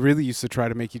people didn't really used to try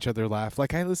to make each other laugh.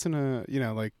 Like I listen to,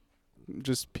 like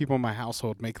just people in my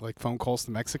household make like phone calls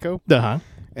to Mexico. Uh-huh.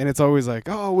 And it's always like,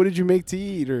 oh, what did you make to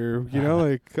eat? Or,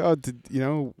 like, oh,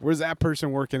 where's that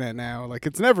person working at now? Like,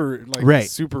 it's never like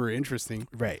super interesting.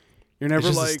 Right. You're never it's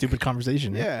just like a stupid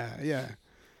conversation. Yeah.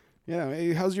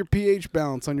 Hey, how's your pH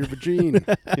balance on your vagina?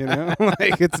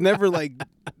 Like it's never like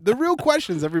the real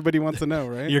questions everybody wants to know,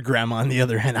 right? Your grandma on the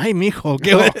other hand, "Ay, mijo,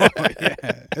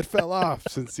 it fell off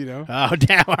since Oh,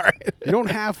 damn! All right. You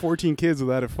don't have 14 kids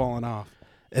without it falling off.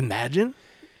 Imagine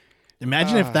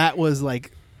if that was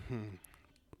like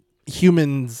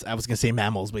humans. I was gonna say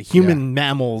mammals, but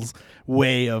mammals'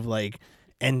 way of like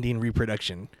ending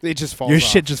reproduction. It just falls. Your off.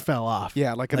 shit just fell off.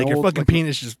 Yeah, like your fucking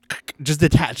penis just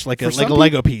detached like a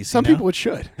Lego piece. Some people it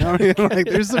should. Like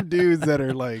there's some dudes that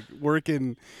are like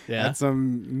working at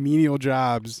some menial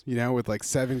jobs, with like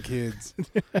 7 kids,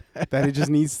 that it just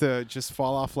needs to just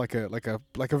fall off like a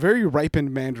very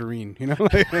ripened mandarin.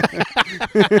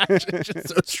 Just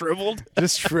so shriveled.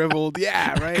 Just shriveled.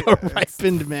 Yeah, right. Like a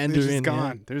ripened mandarin. It's just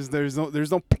gone. Yeah.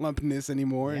 There's no plumpness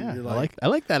anymore. Yeah, and you're I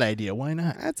like that idea. Why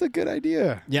not? That's a good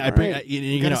idea. Yeah,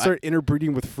 you gotta start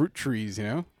interbreeding with fruit trees.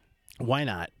 Why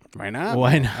not? Why not?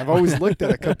 Why not? I've always looked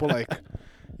at a couple like,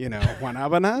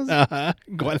 guanabanas. I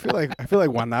feel like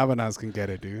guanabanas can get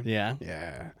it, dude. Yeah.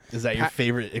 Yeah. Is that your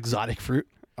favorite exotic fruit?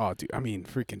 Oh, dude. I mean,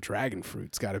 freaking dragon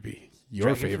fruit's got to be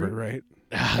your favorite, right?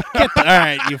 All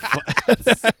right, you.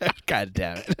 God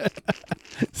damn it!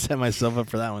 Set myself up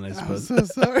for that one, I suppose. I'm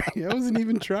so sorry. I wasn't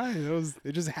even trying.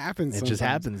 It just happens. It just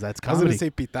happens. That's comedy. I was gonna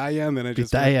say pitaya, and then I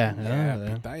just pitaya.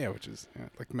 Pitaya, which is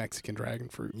like Mexican dragon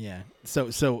fruit. Yeah.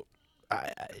 So,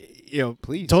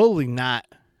 please, totally not.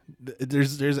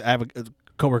 I have a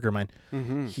coworker of mine.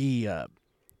 Mm-hmm. He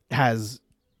has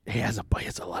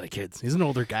a lot of kids. He's an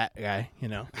older guy.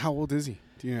 How old is he?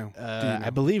 Do you know? I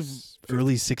believe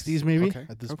early 60s, maybe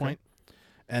at this point.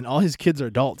 And all his kids are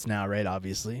adults now, right?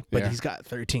 Obviously, but he's got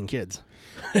 13 kids.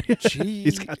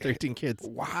 He's got 13 kids.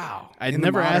 Wow! I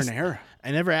never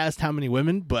asked how many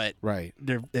women, but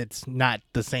it's not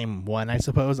the same one, I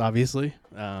suppose. Obviously,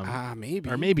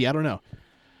 maybe I don't know.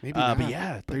 Maybe, not. But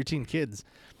yeah, 13 kids.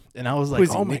 And I was like,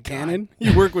 oh my Nick God. Cannon?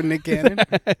 You work with Nick Cannon?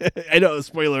 I know,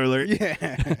 spoiler alert. Yeah.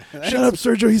 Shut up,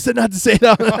 Sergio. He said not to say it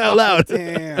out loud.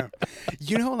 Damn.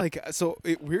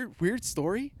 Weird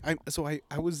story. I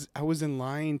was in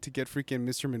line to get freaking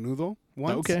Mr. Menudo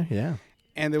once. Okay, yeah.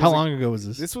 And how long ago was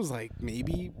this? This was like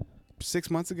maybe 6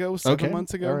 months ago, 7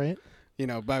 months ago. All right.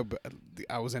 But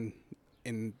I was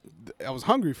I was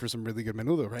hungry for some really good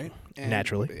menudo, right?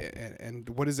 Naturally. And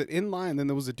what is it, in line? Then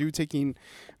there was a dude taking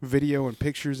video and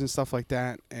pictures and stuff like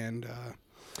that. And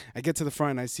I get to the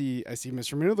front, and I see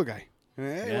Mr. Menudo guy. And,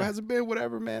 hey, how's it been?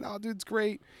 Whatever, man. Oh, dude, it's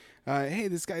great. Hey,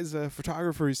 this guy's a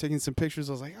photographer. He's taking some pictures.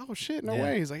 I was like, oh, shit, no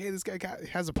way. He's like, hey, this guy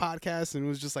has a podcast. And it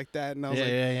was just like that. And I was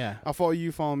like, I'll follow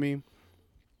you, follow me.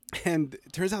 And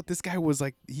it turns out this guy was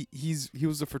like, he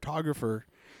was a photographer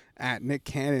at Nick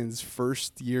Cannon's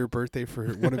first year birthday for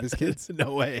one of his kids.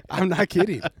 No way. I'm not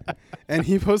kidding. And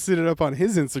he posted it up on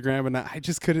his Instagram, and I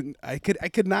just couldn't. I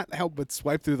could not help but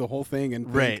swipe through the whole thing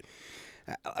and think,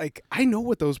 like, I know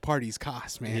what those parties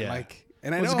cost, man. Yeah. Like,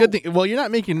 and I know it's a good thing. Well, you're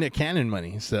not making Nick Cannon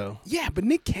money, so yeah. But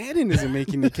Nick Cannon isn't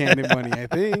making Nick Cannon money. I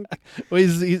think. Well,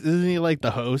 isn't he like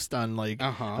the host on like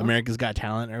America's Got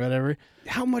Talent or whatever?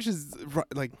 How much is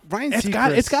like Ryan?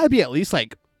 It's got to be at least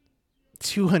like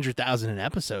 200,000 an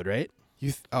episode, right?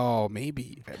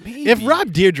 Maybe. If Rob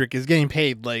Dyrdek is getting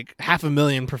paid like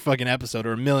 $500,000 per fucking episode,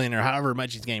 or $1 million, or however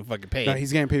much he's getting fucking paid, no,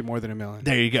 he's getting paid more than $1 million.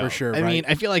 There you go, for sure. I mean,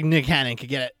 I feel like Nick Cannon could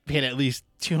get paid at least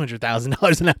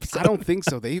 $200,000 an episode. I don't think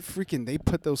so. They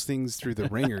put those things through the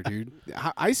ringer, dude.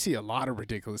 I see a lot of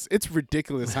ridiculous. It's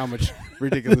ridiculous how much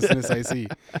ridiculousness I see.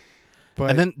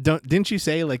 But and then didn't you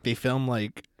say like they film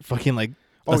like fucking like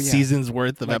a season's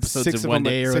worth of like episodes in one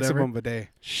day or whatever? 6 of them a day.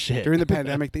 Shit. During the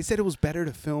pandemic, they said it was better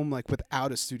to film like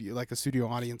without a studio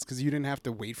audience, because you didn't have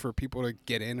to wait for people to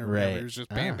get in or whatever. It was just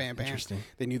bam, bam, bam. Interesting.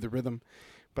 They knew the rhythm.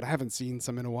 But I haven't seen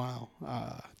some in a while.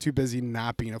 Too busy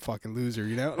not being a fucking loser,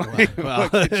 you know? Well,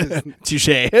 touche.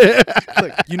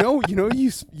 Like,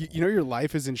 your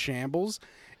life is in shambles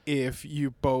if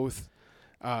you both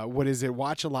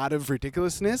watch a lot of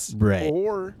ridiculousness, right?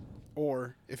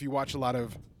 Or if you watch a lot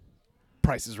of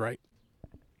Price is Right.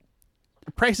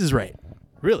 Price is Right.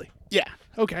 Really? Yeah.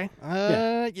 Okay.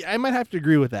 Yeah, I might have to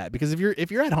agree with that, because if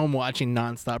you're at home watching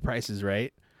nonstop Price is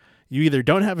Right, you either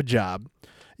don't have a job,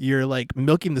 you're like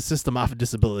milking the system off of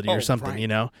disability or something, you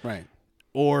know? Right.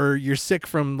 Or you're sick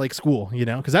from like school, you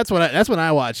know? Because that's when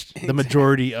I watched the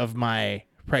majority of my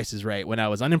Price is Right, when I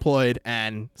was unemployed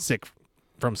and sick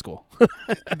from school.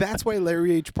 That's why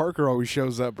Larry H. Parker always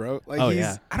shows up, bro. Like,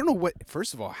 yeah. I don't know what.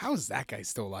 First of all, how is that guy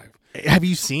still alive? Have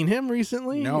you seen him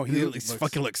recently? No, he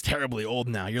fucking looks terribly old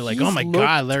now. You're like, oh my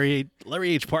god, Larry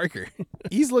H. Parker.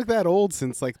 He's looked that old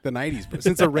since like the 90s, bro.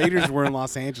 Since the Raiders were in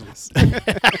Los Angeles.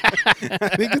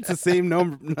 I think it's the same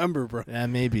number, bro. Yeah,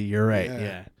 maybe you're right.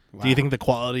 Yeah. Wow. Do you think the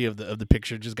quality of the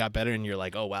picture just got better, and you're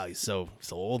like, oh wow, he's so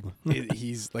old?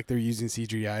 He's like they're using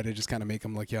CGI to just kind of make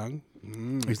him look young.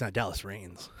 He's not Dallas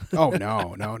Reigns. Oh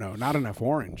no, not enough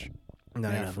orange.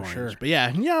 Not enough for sure. But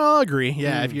yeah, I'll agree.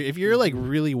 Yeah, if you're like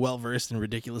really well versed in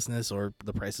ridiculousness or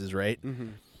The Price is Right,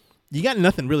 you got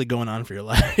nothing really going on for your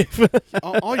life.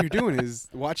 all you're doing is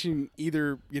watching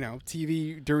either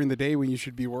TV during the day when you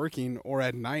should be working, or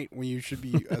at night when you should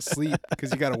be asleep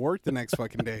because you got to work the next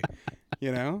fucking day.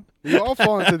 We all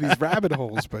fall into these rabbit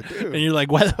holes, but dude. And you're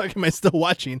like, why the fuck am I still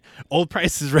watching Old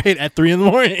Price is Right at 3 a.m?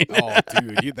 Oh,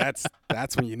 dude, that's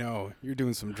when you're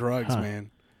doing some drugs, man.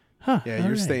 Huh, yeah,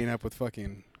 you're staying up with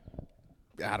fucking,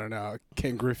 I don't know,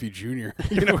 Ken Griffey Jr.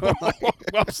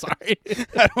 I'm sorry.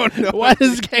 I don't know. What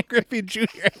does Ken Griffey Jr.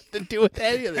 have to do with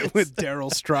any of this? With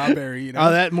Daryl Strawberry,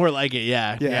 Oh, that more like it,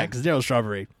 yeah. Yeah, because Daryl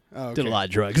Strawberry did a lot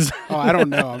of drugs. Oh, I don't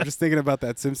know. I'm just thinking about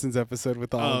that Simpsons episode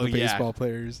with all of the baseball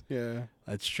players. Yeah.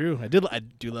 That's true. I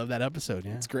do love that eepisode,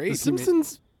 yeah. It's great. The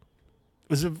Simpsons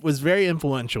was very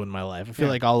influential in my life. I feel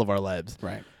like all of our lives.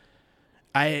 Right.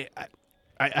 I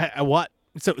watch.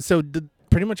 So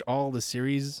pretty much all the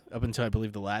series up until I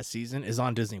believe the last season is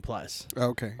on Disney Plus.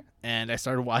 Okay. And I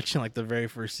started watching like the very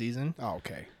first season. Oh,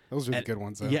 okay. Those are the good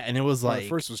ones, though. Yeah, and it was like the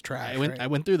first was trash. I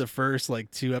went through the first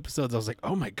like 2 episodes. I was like,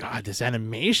 oh my god, this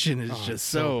animation is just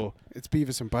so. It's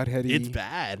Beavis and Butthead. It's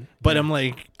bad, but I'm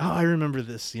like, oh, I remember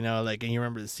this, and you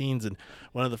remember the scenes. And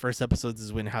one of the first episodes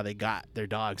is how they got their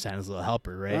dog Santa's Little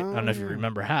Helper, right? I don't know if you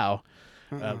remember how.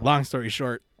 Long story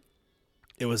short,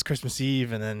 it was Christmas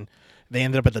Eve, and then they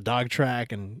ended up at the dog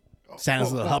track, and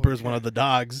Santa's Little Helper is one of the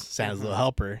dogs, Santa's Little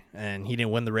Helper, and he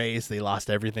didn't win the race. They lost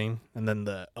everything, and then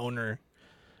the owner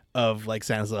of like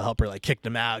Santa's Little Helper like kicked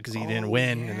him out because he didn't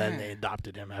win, and then they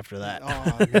adopted him after that.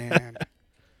 Oh man,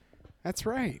 that's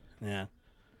right. Yeah,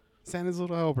 Santa's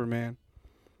Little Helper, man.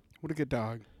 What a good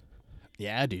dog.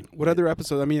 Yeah, dude. What other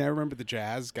episode? I mean, I remember the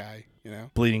jazz guy.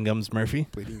 Bleeding Gums Murphy.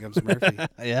 Bleeding Gums Murphy.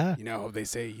 Yeah. They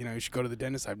say you should go to the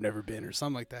dentist. I've never been, or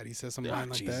something like that. He says something like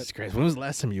that. Jesus Christ! When was the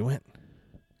last time you went?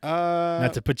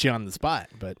 Not to put you on the spot,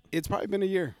 but it's probably been a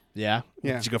year. Yeah.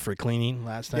 Yeah. Did you go for a cleaning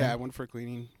last time? Yeah, I went for a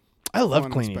cleaning. I love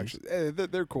cleanings.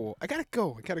 They're cool. I gotta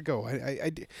go.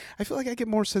 I feel like I get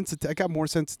more I got more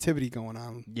sensitivity going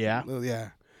on. Yeah.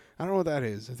 Yeah. I don't know what that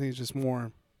is. I think it's just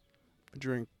more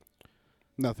drink.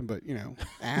 Nothing but,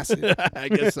 acid. I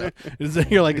guess so.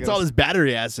 You're like, it's all this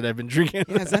battery acid I've been drinking.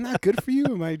 Yeah, is that not good for you?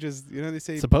 Am I just, they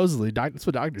say... Supposedly. That's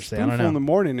what doctors say. I don't know. In the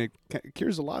morning, it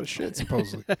cures a lot of shit,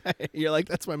 supposedly. You're like,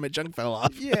 that's why my junk fell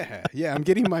off. Yeah. I'm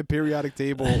getting my periodic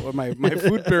table, or my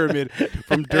food pyramid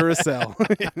from Duracell.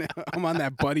 I'm on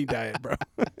that bunny diet, bro.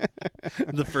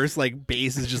 The first,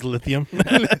 base is just lithium.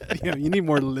 You need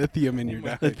more lithium in your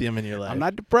diet. Lithium in your life. I'm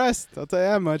not depressed. I'll tell you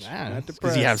that much. Nah, not depressed.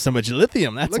 Because you have so much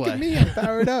lithium. That's Look why. Look at me. I'm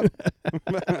powered up.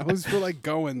 I always feel like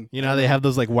going. How they have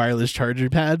those wireless charger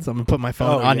pads? I'm gonna put my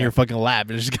phone on your fucking lap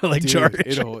and it's just gonna charge.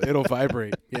 It'll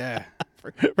vibrate. Yeah.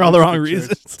 for all the wrong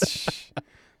reasons.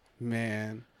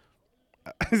 Man.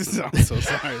 I'm so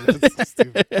sorry. That's so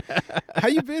stupid. How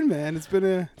you been, man? It's been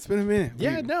a minute.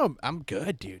 Yeah, no, I'm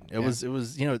good, dude. It was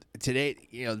today,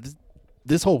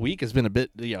 this whole week has been a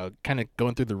bit, kind of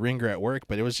going through the ringer at work,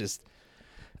 but it was just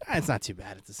it's not too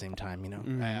bad at the same time,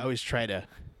 Mm-hmm. I always try to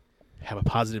have a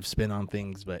positive spin on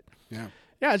things, but yeah,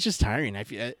 it's just tiring.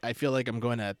 I feel like I'm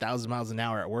going at 1,000 miles an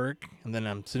hour at work, and then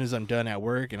as soon as I'm done at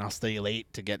work and I'll stay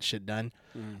late to get shit done,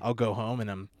 I'll go home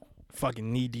and I'm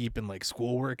fucking knee deep in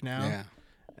schoolwork now. Yeah.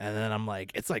 And then I'm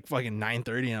it's fucking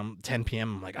 9:30 and I'm 10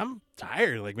 p.m. I'm I'm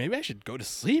tired. Maybe I should go to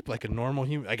sleep like a normal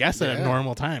human. I guess at a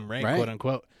normal time, right? Quote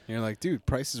unquote. And you're like, dude,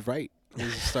 Price is Right.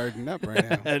 He's starting up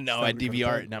right now. No, I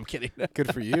DVR it. No, I'm kidding.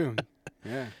 Good for you.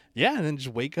 Yeah. Yeah, and then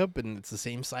just wake up and it's the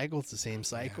same cycle. It's the same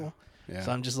cycle. Yeah.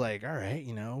 So I'm just all right,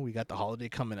 we got the holiday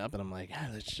coming up, and I'm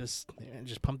let's just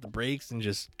pump the brakes and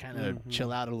just kind of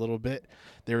chill out a little bit.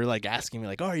 They were asking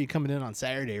me are you coming in on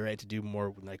Saturday, right, to do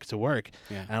more to work?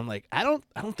 Yeah. And I'm I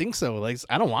don't think so.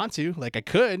 I don't want to. I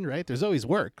could, right? There's always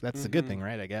work. That's the good thing,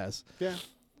 right? I guess. Yeah.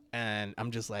 And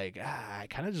I'm just I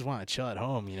kind of just want to chill at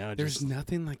home, There's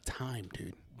nothing like time,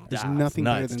 dude. There's Nah, nothing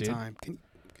nuts, better than dude. time. Can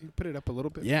you put it up a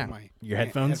little bit? Yeah. For Your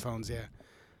headphones? Headphones, yeah.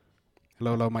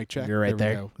 Low, mic check. You're right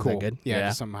there. Go. Is Cool. that good? Yeah,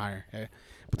 just something higher. Yeah.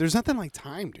 But there's nothing like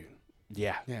time, dude.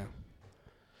 Yeah. Yeah.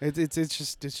 It's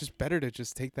just better to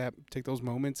just take those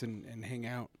moments and hang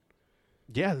out.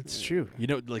 Yeah, that's true. You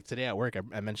know, like today at work,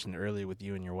 I mentioned it earlier with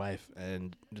you and your wife,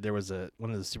 and there was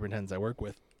one of the superintendents I work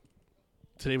with.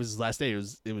 Today was his last day.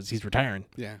 He's retiring.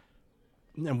 Yeah.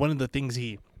 And one of the things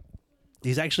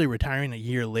he's actually retiring a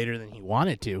year later than he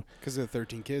wanted to. Because of the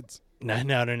 13 kids. No.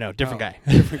 Different guy.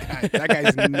 Different guy. That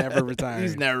guy's never retired.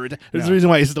 He's never retired. There's a reason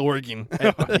why he's still working.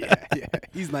 Yeah.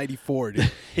 He's 94,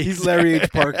 dude. He's Larry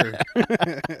H. Parker.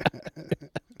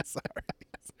 Sorry.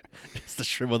 It's the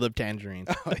shriveled up tangerine.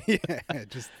 Oh, yeah.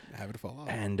 Just have it fall off.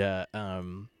 And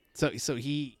so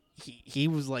he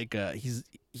was like he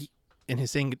in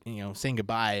his saying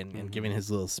goodbye and giving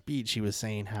his little speech, he was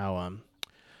saying how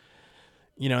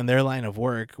in their line of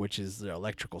work, which is the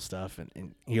electrical stuff,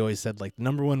 and he always said, like, the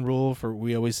number one rule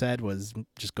we always said was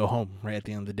just go home right at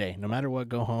the end of the day. No matter what,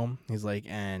 go home. He's like,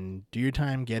 and do your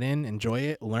time, get in, enjoy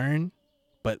it, learn,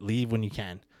 but leave when you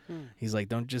can. He's like,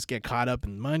 don't just get caught up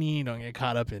in money, don't get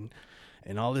caught up in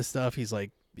all this stuff. He's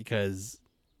like, because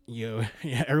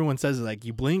everyone says, like,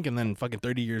 you blink and then fucking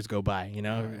 30 years go by,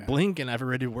 blink, and I've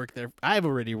already worked there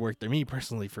me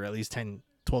personally for at least 10,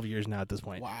 12 years now at this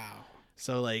point. Wow.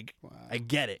 So, like, wow. I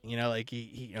get it, like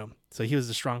he so he was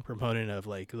a strong proponent of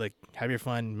like have your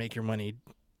fun, make your money,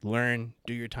 learn,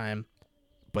 do your time,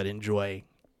 but enjoy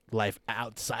life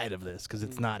outside of this, because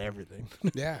it's not everything.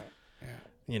 Yeah.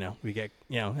 We get,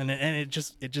 and it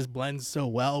just blends so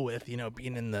well with,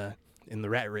 being in the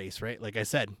rat race, right? Like I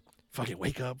said, fucking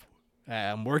wake up.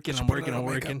 I'm working.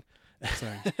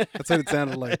 Sorry. That's what it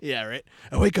sounded like. Yeah, right.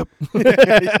 I wake up.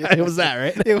 It was that,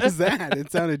 right? It was that.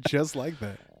 It sounded just like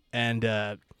that. And,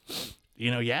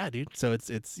 yeah, dude. So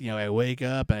it's I wake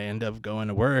up, I end up going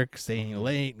to work, staying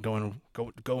late, going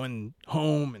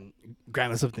home and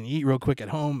grabbing something to eat real quick at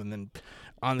home, and then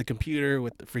on the computer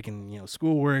with the freaking,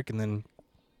 schoolwork, and then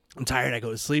I'm tired, I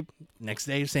go to sleep. Next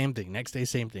day, same thing. Next day,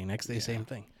 same thing. Next day, same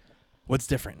thing. What's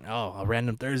different? Oh, a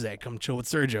random Thursday, I come chill with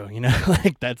Sergio,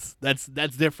 like that's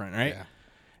different, right?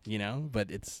 Yeah. But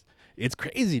it's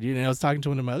crazy, dude. And I was talking to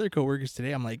one of my other coworkers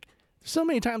today. I'm like, so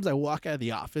many times I walk out of the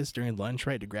office during lunch,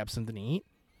 right, to grab something to eat.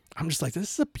 I'm just like,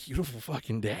 this is a beautiful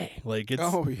fucking day. Like, it's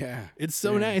it's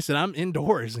so nice, and I'm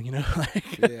indoors,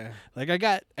 like I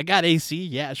got AC.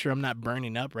 Yeah, sure, I'm not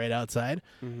burning up right outside,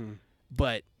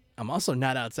 but I'm also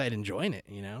not outside enjoying it.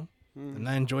 I'm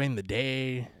not enjoying the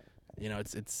day.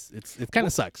 It kind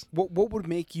of sucks. What would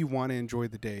make you want to enjoy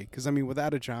the day? Because I mean,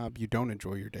 without a job, you don't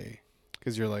enjoy your day,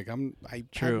 because you're like, I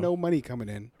have no money coming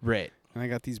in, right, and I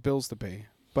got these bills to pay.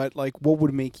 But, like, what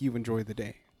would make you enjoy the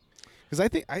day? Because I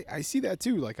think I see that,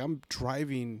 too. Like, I'm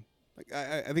driving. Like,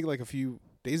 I think, like, a few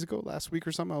days ago, last week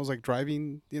or something, I was, like,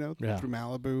 driving, through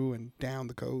Malibu and down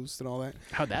the coast and all that.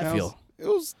 How'd that feel?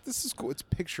 This is cool. It's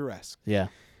picturesque. Yeah.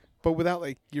 But without,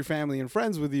 like, your family and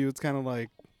friends with you, it's kind of like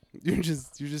you're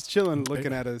just chilling,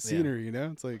 looking at a scenery,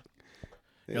 It's like.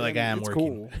 You're like, I am it's working.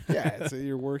 Cool. Yeah, so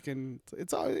you're working.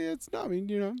 I mean,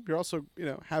 you're also,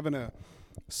 having a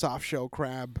soft shell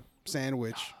crab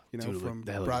sandwich, from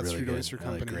Broad Street Oyster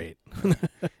Company,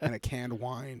 and a canned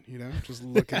wine, just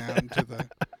looking out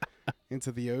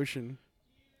into the ocean,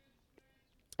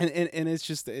 and it's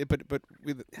just, but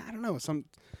with, I don't know,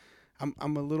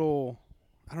 I'm a little,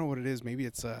 I don't know what it is. Maybe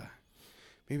it's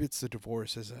the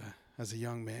divorce as a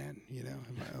young man,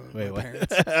 Wait, my what?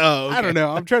 parents. Oh, okay. I don't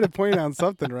know. I'm trying to point out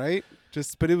something, right?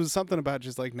 But it was something about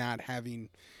just like not having,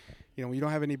 when you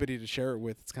don't have anybody to share it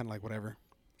with, it's kind of like whatever.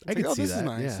 I can see this that. Is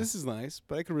nice. Yeah. This is nice,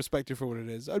 but I can respect you for what it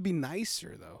is. I'd be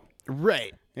nicer though.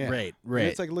 Right. Yeah. Right. And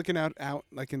it's like looking out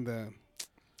like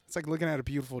it's like looking at a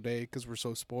beautiful day because we're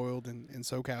so spoiled in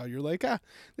SoCal. You're like,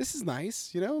 this is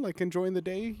nice, like enjoying the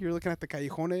day. You're looking at the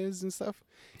callejones and stuff.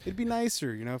 It'd be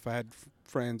nicer, if I had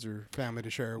friends or family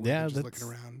to share it with. Yeah, just looking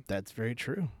around. That's very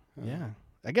true. Yeah,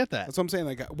 I get that. That's what I'm saying.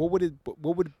 Like, what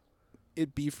would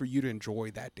it be for you to enjoy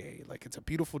that day? Like, it's a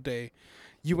beautiful day.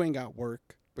 You ain't got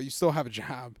work, but you still have a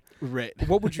job. Right.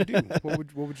 What would you do?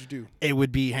 What would you do? It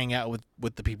would be hang out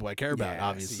with the people I care about,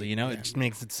 obviously. It just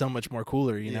makes it so much more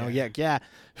cooler,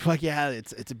 Fuck yeah,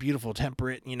 it's a beautiful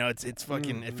temperate, it's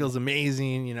fucking it feels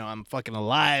amazing, I'm fucking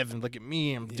alive, and look at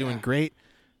me, I'm doing great.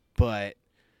 But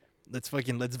let's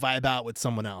vibe out with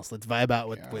someone else. Let's vibe out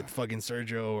with fucking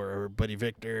Sergio or Buddy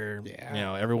Victor,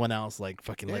 everyone else, like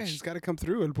fucking let's just got to come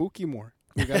through and Buki more.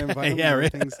 You got to invite yeah,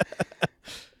 right. Things.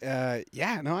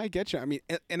 No, I get you. I mean,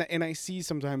 and I see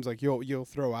sometimes like you'll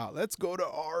throw out, let's go to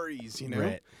Ari's,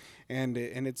 right. And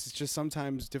it's just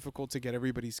sometimes difficult to get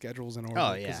everybody's schedules in order.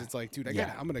 Oh, yeah. Because it's like, dude,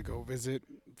 I'm gonna go visit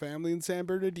family in San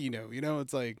Bernardino.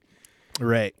 It's like,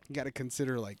 Right. You got to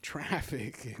consider like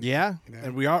traffic. And, Yeah. you know?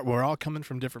 And we're all coming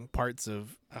from different parts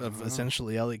of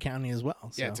essentially LA County as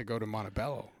well. So. Yeah, to go to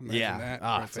Montebello. Imagine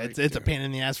that. It's a pain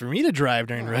in the ass for me to drive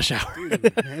during rush hour.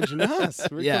 Dude, imagine us.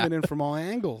 We're coming in from all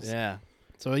angles. Yeah.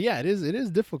 So yeah, it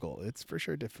is difficult. It's for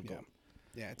sure difficult.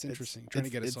 Yeah, it's interesting. Trying to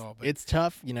get us all. But it's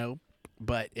tough, you know,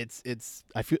 but it's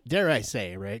I feel, dare I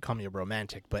say, right? Call me a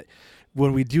romantic, but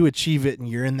when we do achieve it and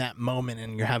you're in that moment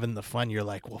and you're having the fun, you're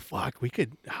like, well, fuck, we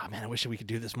could. Oh man, I wish we could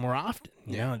do this more often.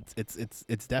 You know,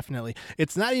 it's definitely.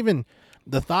 It's not even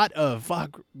the thought of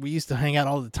fuck. We used to hang out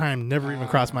all the time. Never even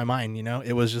crossed my mind. You know,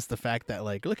 it was just the fact that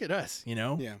like, look at us. You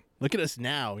know, look at us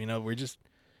now. You know, we're just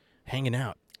hanging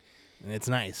out, and it's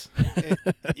nice.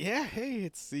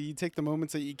 Hey, you take the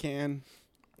moments that you can.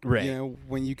 Right. You know,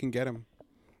 when you can get them.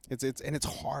 It's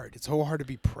hard. It's so hard to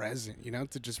be present, you know,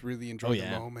 to just really enjoy the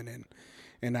moment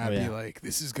and not be like,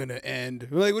 this is going to end.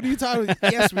 We're like, what are you talking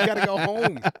about? Yes, we got to go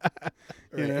home.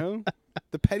 You know?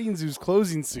 The petting zoo's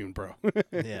closing soon, bro.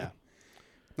 Yeah.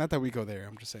 Not that we go there,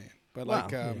 I'm just saying. But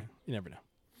you never know.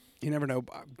 You never know.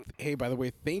 Hey, by the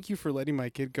way, thank you for letting my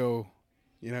kid go,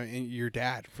 you know, and your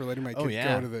dad for letting my kid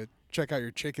go to check out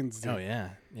your chickens. Dude. Oh,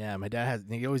 yeah. Yeah, my dad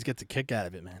he always gets a kick out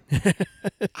of it, man.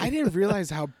 I didn't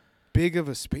realize how big of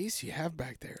a space you have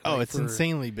back there. Like it's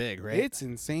insanely big, right? It's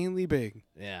insanely big.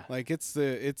 Yeah. Like it's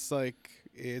like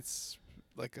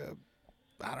a,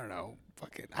 I don't know,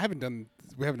 fucking, we haven't done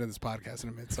this podcast in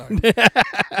a minute, sorry.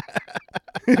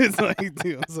 It's like,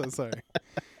 dude, I'm so sorry.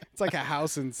 It's like a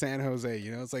house in San Jose,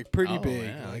 you know, it's like pretty big.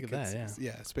 Yeah, like look at that,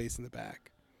 yeah, space in the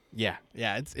back. Yeah.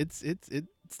 Yeah,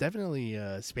 it's definitely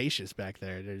spacious back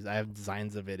there. I have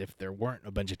designs of it if there weren't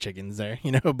a bunch of chickens there,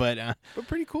 you know, but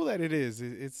pretty cool that it is.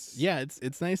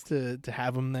 It's nice to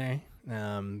have them there.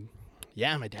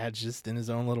 Yeah, my dad's just in his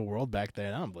own little world back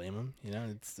there. I don't blame him. You know,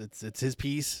 it's his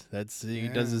piece. He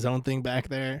does his own thing back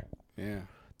there. Yeah,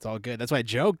 it's all good. That's why I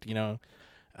joked, you know,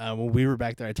 when we were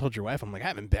back there, I told your wife, I'm like, I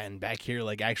haven't been back here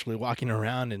like actually walking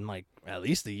around in like at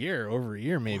least over a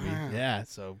year maybe. Wow. Yeah,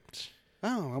 so.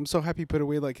 Oh, I'm so happy he put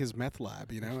away like his meth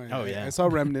lab, you know. I saw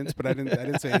remnants, but I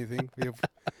didn't say anything. We have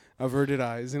averted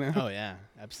eyes, you know. Oh yeah,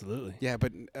 absolutely. Yeah,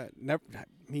 but never. I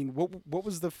mean, what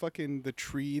was the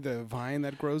tree, the vine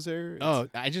that grows there?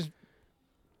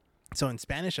 So in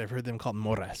Spanish, I've heard them called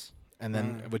moras, and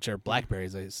then which are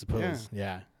blackberries, I suppose.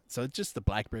 Yeah. So it's just the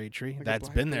blackberry tree that's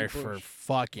been there for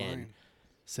fucking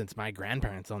since my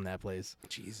grandparents owned that place.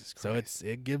 Jesus Christ. So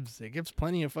it gives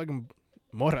plenty of fucking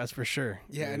moras for sure.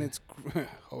 Yeah, and it's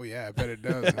oh yeah, I bet it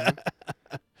does.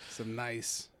 Huh? Some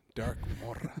nice dark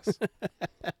moras.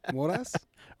 Moras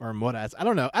or moras? I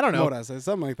don't know. Moras,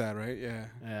 something like that, right? Yeah.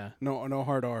 Yeah. No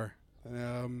hard R.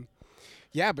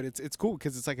 Yeah, but it's cool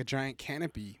because it's like a giant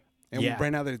canopy. And right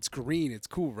now that it's green, it's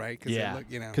cool, right? Cause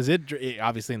because it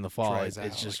obviously in the fall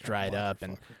it's just dried up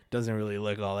and doesn't really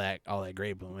look all that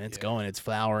great. But when it's going, it's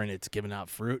flowering, it's giving out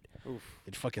fruit. Oof.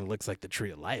 It fucking looks like the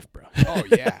tree of life, bro. Oh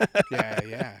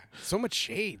yeah. So much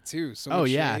shade too.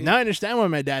 Shade. Now I understand why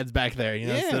my dad's back there, you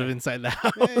know, instead of inside the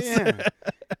house. Yeah.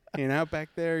 You're out back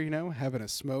there, you know, having a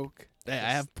smoke. I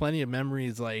have plenty of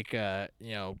memories, like you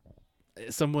know,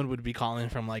 someone would be calling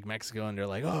from like Mexico, and they're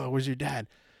like, "Oh, where's your dad?"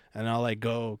 And I'll like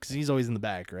go, because he's always in the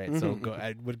back, right? So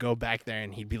I would go back there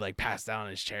and he'd be like passed out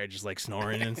in his chair, just like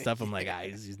snoring and stuff. I'm like,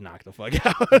 he's knocked the fuck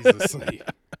out. He's asleep.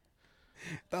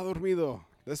 Está dormido.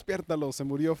 Despiértalo. Se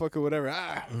murió, fuck or whatever.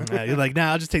 You're like,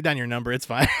 nah, I'll just take down your number. It's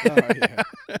fine. Oh, yeah.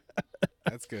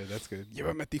 That's good.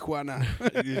 Llévame a Tijuana.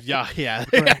 Yeah.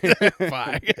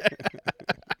 Fuck.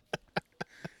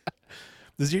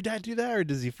 Does your dad do that, or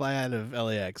does he fly out of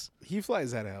LAX? He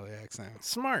flies out of LAX now.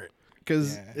 Smart.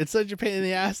 Because it's such a pain in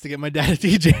the ass to get my dad a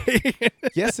DJ.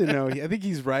 Yes and no. I think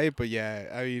he's right, but yeah,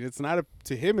 I mean, it's not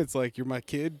to him. It's like, you're my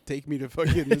kid. Take me to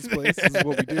fucking this place. This is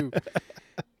what we do.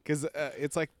 Because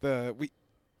it's like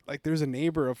there's a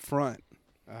neighbor up front.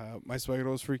 My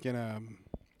suegro's freaking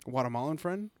Guatemalan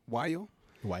friend, Guayo.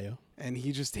 And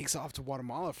he just takes off to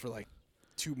Guatemala for like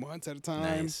 2 months at a time.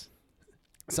 Nice.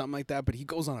 Something like that. But he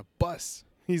goes on a bus.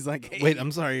 He's like, hey. Wait,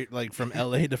 I'm sorry, like from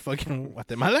LA to fucking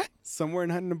Guatemala? Somewhere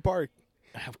in Huntington Park.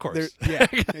 Of course. Yeah,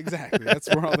 exactly.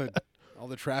 That's where all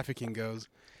the trafficking goes.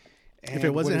 And if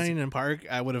it wasn't Huntington Park,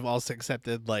 I would have also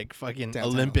accepted like fucking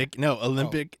downtown. Olympic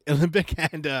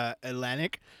and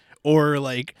Atlantic, or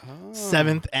like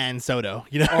 7th and Soto.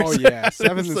 You know? Oh yeah,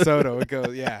 7th and Soto. It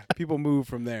goes. Yeah, people move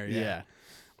from there. Yeah.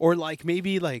 Or like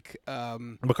maybe like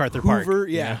MacArthur Hoover, Park.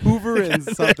 Yeah, Hoover and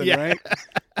something, right?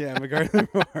 Yeah, MacArthur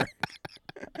Park.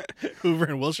 Hoover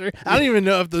and Wilshire. I don't even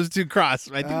know if those two cross.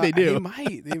 I think they do.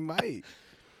 They might.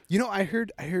 You know, I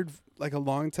heard like a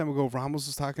long time ago, Ramos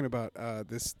was talking about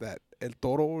that El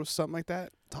Toro or something like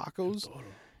that. Tacos.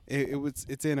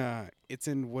 It's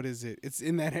in what is it? It's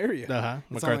in that area.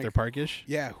 MacArthur like, Parkish.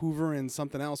 Yeah, Hoover and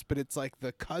something else, but it's like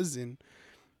the cousin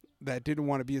that didn't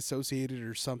want to be associated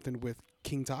or something with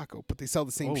King Taco, but they sell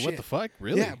the same shit. What the fuck?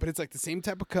 Really? Yeah, but it's like the same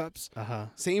type of cups,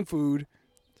 same food,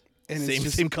 and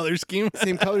same color scheme.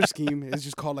 Same color scheme. It's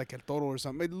just called like El Toro or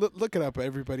something. Look it up,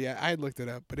 everybody. I looked it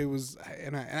up, but it was,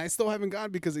 and I still haven't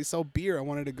gone because they sell beer. I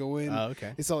wanted to go in. Oh,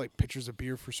 okay. They sell like pitchers of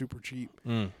beer for super cheap.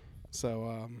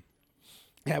 So,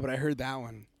 yeah, but I heard that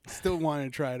one. Still wanted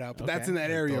to try it out, but that's in that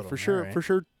area for sure. Right. For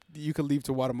sure, you could leave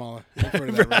to Guatemala in front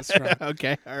of that restaurant.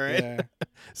 Okay, all right. Yeah.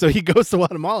 So he goes to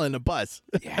Guatemala in a bus.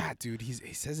 Yeah, dude. He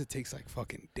says it takes like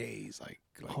fucking days, like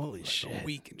holy shit, a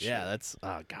week and shit. Yeah, that's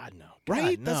God no.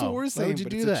 Right? God, that's no. what we're saying. Why would you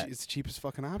do that? It's the cheapest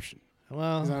fucking option.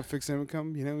 Well, he's not fixed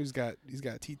income. You know, he's got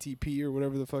TTP or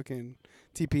whatever the fucking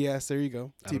TPS. There you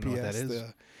go. I don't know what that is.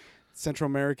 The Central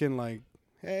American, like,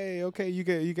 hey, okay, you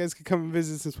guys could come and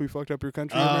visit since we fucked up your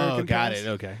country. Oh, American got pass. it.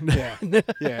 Okay.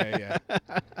 Yeah.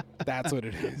 That's what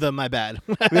it is. The my bad.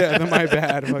 Yeah, the my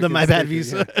bad. The my bad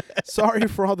visa. Yeah. Sorry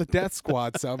for all the death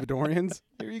squad Salvadorians.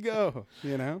 Here you go.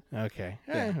 You know. Okay.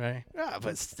 Yeah. Right.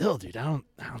 But still, dude, I don't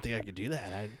think I could do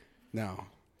that. No.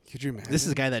 Could you imagine? This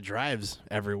is a guy that drives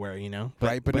everywhere, you know.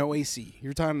 But no AC.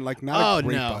 You're talking like not a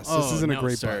great bus. This isn't a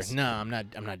great bus. No, I'm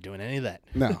not doing any of that.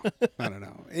 No.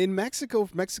 In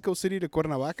Mexico City to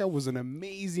Cuernavaca was an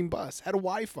amazing bus. Had a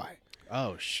Wi-Fi.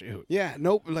 Oh shoot. Yeah.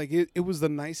 Nope. Like it was the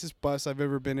nicest bus I've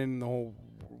ever been in the whole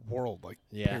world. Like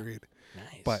period.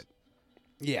 Nice. But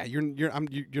yeah, you're not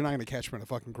gonna catch me on a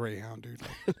fucking Greyhound, dude.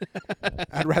 Like,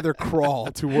 I'd rather crawl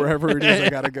to wherever it is I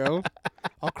gotta go.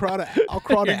 I'll crawl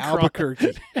to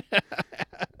Albuquerque.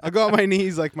 I'll go on my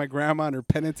knees like my grandma on her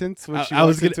penitence when she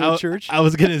walks into a church. I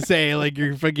was gonna say like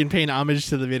you're fucking paying homage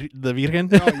to the Virgen.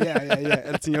 Oh yeah.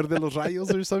 El Señor de los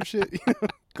Rayos or some shit.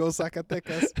 Go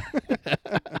Zacatecas.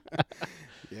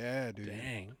 Yeah, dude.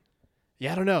 Dang.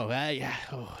 Yeah, I don't know. Yeah.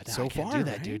 Oh, no, so I can't far, do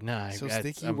that, right? dude. No, so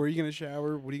sticky. Where are you gonna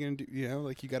shower? What are you gonna do? You know,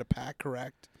 like you got to pack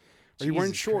correct. Are you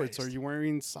wearing shorts? Are you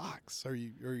wearing socks? Are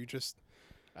you just?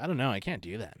 I don't know. I can't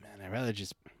do that, man. I'd rather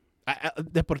just.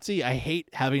 De por sí, I hate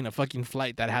having a fucking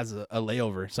flight that has a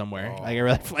layover somewhere. Like, I'd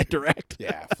rather fly direct.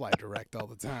 Yeah, fly direct all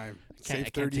the time. I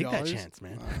can't take that chance,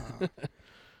 man.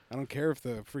 I don't care if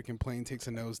the freaking plane takes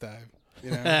a nosedive.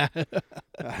 You know,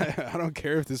 I don't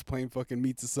care if this plane fucking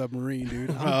meets a submarine, dude.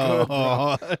 I'm good,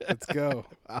 bro. Let's go.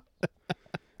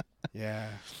 Yeah,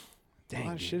 dang, a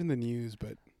lot of shit in the news,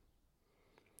 but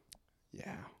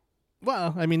yeah.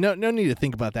 Well, I mean, no need to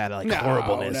think about that like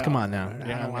horribleness. Come on now.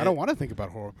 I don't want to think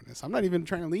about horribleness. I'm not even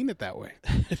trying to lean it that way.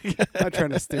 I'm not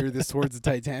trying to steer this towards the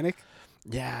Titanic.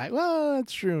 Yeah, well,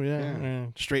 that's true. Yeah.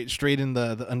 Straight in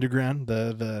the underground,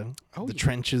 the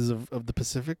trenches of the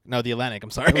Pacific. No, the Atlantic.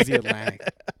 I'm sorry. It was the Atlantic.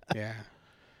 Yeah.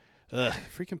 Ugh.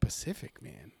 Freaking Pacific,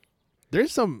 man.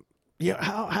 There's some. Yeah.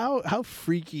 How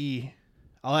freaky?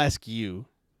 I'll ask you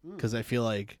because I feel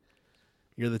like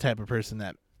you're the type of person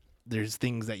that there's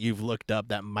things that you've looked up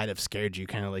that might have scared you,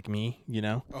 kind of like me. You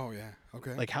know? Oh yeah.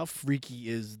 Okay. Like how freaky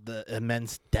is the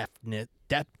immense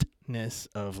depthness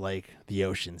of like the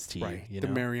oceans to you? You know?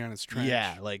 The Marianas Trench.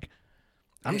 Yeah, like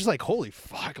I'm just like, holy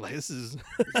fuck, like this is.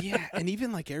 Yeah, and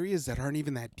even like areas that aren't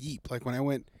even that deep. Like when I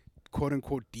went quote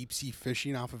unquote deep sea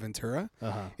fishing off of Ventura,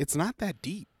 it's not that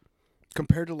deep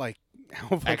compared to like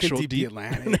how fucking deep the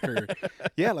Atlantic. Or,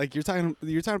 yeah, like you're talking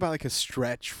about like a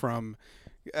stretch from.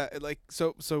 Like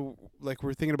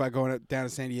we're thinking about going down to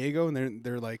San Diego, and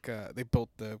they're like they built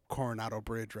the Coronado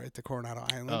Bridge, right? The Coronado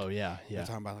Island. Oh yeah. They're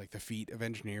talking about like the feat of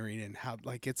engineering and how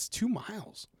like it's 2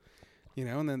 miles, you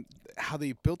know, and then how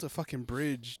they built a fucking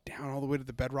bridge down all the way to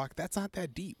the bedrock. That's not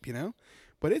that deep, you know,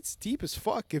 but it's deep as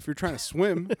fuck if you're trying to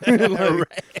swim. Right.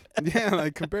 Yeah,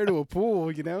 like compared to a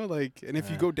pool, you know, like, and if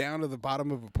you go down to the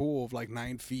bottom of a pool of like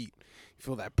 9 feet, you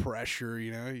feel that pressure,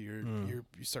 you know, you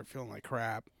start feeling like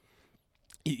crap.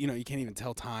 You know, you can't even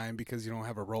tell time because you don't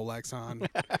have a Rolex on.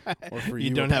 Or for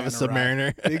you don't have a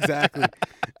Submariner. Exactly.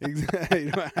 You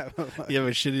don't have you have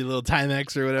a shitty little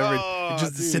Timex or whatever. It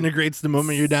just disintegrates the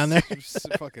moment you're down there.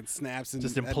 Fucking snaps and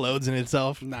just implodes in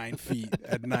itself. 9 feet.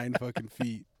 At 9 fucking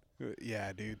feet.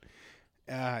 Yeah, dude.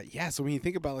 So when you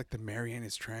think about like the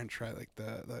Marianas Trench, right? Like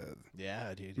the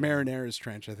dude. Marinera's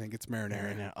Trench, I think it's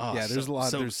Marinara. Oh, yeah, there's a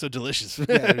lot. There's so delicious.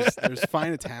 Yeah, there's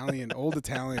fine old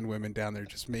Italian women down there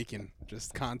just making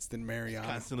constant Mariana,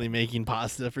 constantly making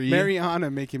pasta for you. Mariana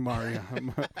making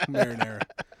marinara.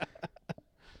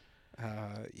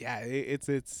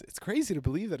 It's crazy to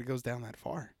believe that it goes down that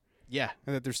far. Yeah,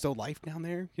 and that there's still life down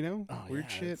there, you know?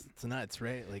 Weird shit. It's nuts,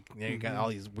 right? Like, you got all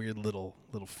these weird little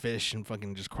fish and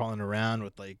fucking just crawling around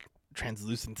with like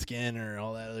translucent skin or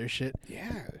all that other shit.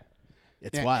 Yeah,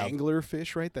 It's wild. Angler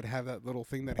fish, right? That have that little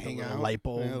thing that hang out. Light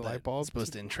bulb. Yeah, light bulb.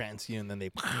 Supposed to entrance you, and then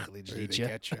they just eat you.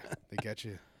 They get you. They get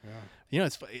you. Yeah. You know,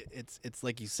 it's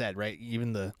like you said, right?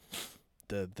 Even the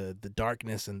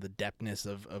darkness and the depthness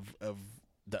of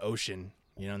the ocean,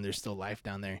 you know, and there's still life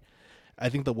down there. I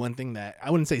think the one thing that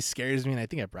I wouldn't say scares me, and I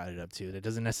think I brought it up too, that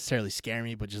doesn't necessarily scare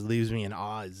me, but just leaves me in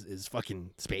awe is fucking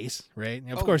space, right?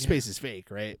 And of course, space is fake,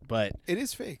 right? But it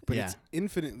is fake, but it's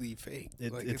infinitely fake.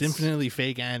 It's infinitely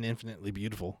fake and infinitely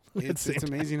beautiful. It's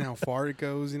amazing how far it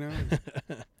goes, you know,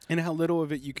 and how little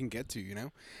of it you can get to, you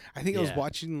know. I think I was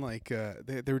watching like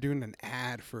they were doing an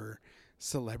ad for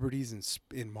celebrities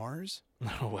in Mars.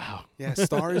 Oh wow! Yeah,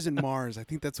 stars in Mars. I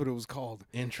think that's what it was called.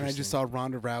 Interesting. And I just saw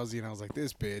Ronda Rousey, and I was like,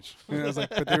 "This bitch." And I was like,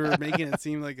 but they were making it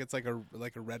seem like it's like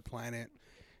a red planet,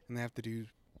 and they have to do,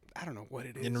 I don't know what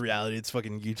it is. In reality, it's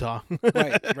fucking Utah.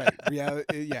 Right.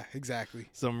 Reality, yeah, exactly.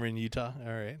 Somewhere in Utah.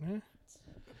 All right.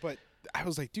 But I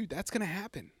was like, dude, that's gonna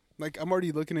happen. Like, I'm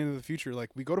already looking into the future.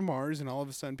 Like, we go to Mars, and all of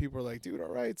a sudden, people are like, dude,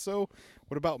 all right, so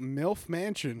what about MILF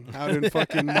Mansion out in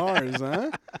fucking Mars,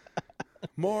 huh?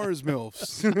 Mars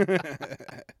MILFs.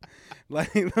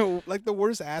 like the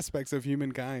worst aspects of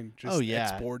humankind just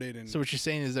exported. And so what you're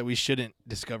saying is that we shouldn't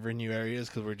discover new areas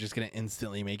because we're just going to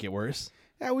instantly make it worse?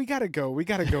 Yeah, we got to go. We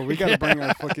got to bring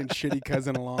our fucking shitty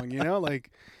cousin along, you know?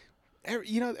 Like,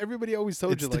 everybody always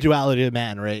told it's you. It's the like, duality of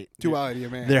man, right? Duality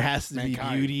of man. There has to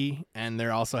mankind. be beauty, and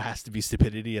there also has to be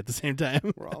stupidity at the same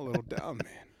time. We're all a little dumb,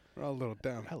 man. We're all a little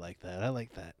dumb. I like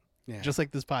that. Yeah. Just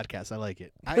like this podcast, I like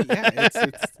it.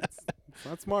 It's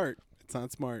not smart. It's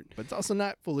not smart. But it's also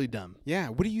not fully dumb. Yeah.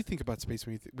 What do you think about space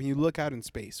when you look out in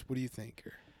space? What do you think?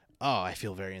 Oh, I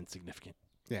feel very insignificant.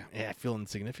 Yeah. Yeah, I feel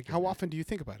insignificant. How often do you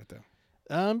think about it,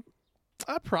 though?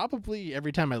 Probably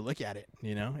every time I look at it,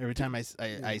 you know, every time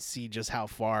I see just how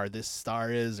far this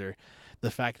star is, or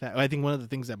the fact that I think one of the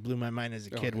things that blew my mind as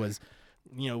a kid was,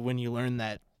 you know, when you learn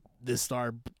that this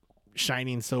star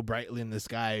shining so brightly in the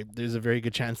sky, there's a very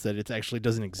good chance that it actually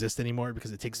doesn't exist anymore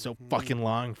because it takes so fucking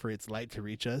long for its light to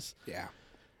reach us. Yeah.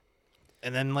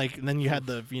 And then you had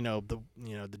the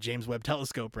James Webb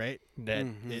telescope, right? That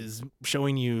is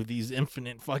showing you these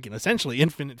essentially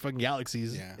infinite fucking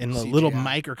galaxies in a CGI. little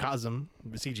microcosm,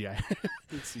 CGI.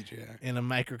 It's CGI. In a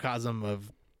microcosm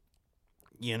of,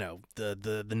 you know,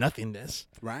 the nothingness.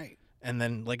 Right. And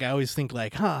then, like, I always think,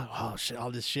 like, oh shit,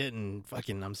 all this shit, and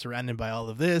fucking, I'm surrounded by all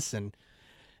of this, and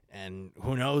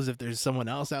who knows if there's someone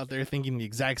else out there thinking the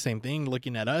exact same thing,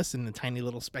 looking at us in the tiny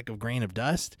little speck of grain of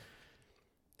dust.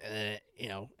 You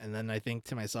know, and then I think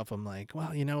to myself, I'm like,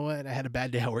 well, you know what? I had a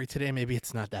bad day at work today. Maybe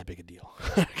it's not that big a deal.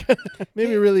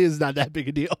 Maybe it really is not that big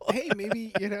a deal. Hey,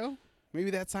 maybe, you know,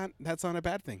 maybe that's not a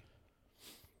bad thing.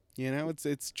 You know,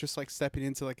 it's just like stepping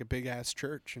into like a big ass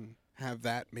church and have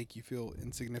that make you feel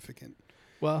insignificant.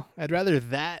 Well, I'd rather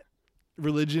that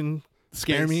religion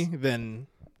scare me than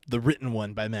the written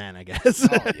one by man, I guess.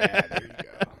 Oh yeah,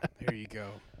 there you go.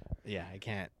 Yeah, I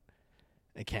can't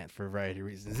for a variety of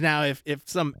reasons. Now, if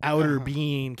some outer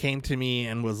being came to me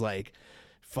and was like,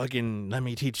 fucking, let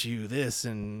me teach you this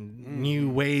and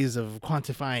new ways of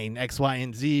quantifying X, Y,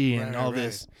 and Z and all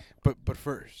this. But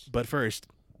first,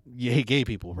 you hate gay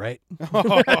people, right?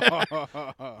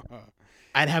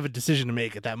 I'd have a decision to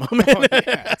make at that moment.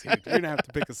 Yeah, dude, you're gonna have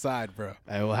to pick a side, bro.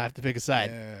 I will have to pick a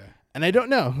side. Yeah. And I don't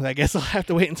know. I guess I'll have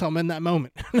to wait until I'm in that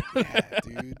moment. Yeah,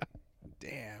 dude.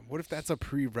 Damn. What if that's a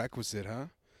prerequisite, huh?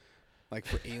 Like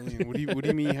for alien. What do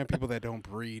you mean you have people that don't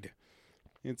breed?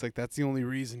 It's like that's the only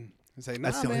reason. It's like,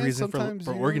 that's the only reason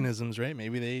for organisms, right?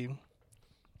 Maybe they,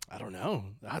 I don't know.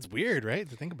 That's weird, right?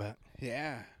 To think about.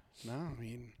 Yeah. No, I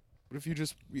mean, what if you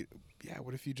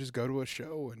just go to a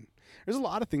show and there's a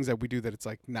lot of things that we do that it's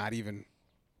like not even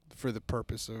for the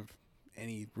purpose of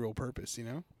any real purpose, you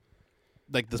know?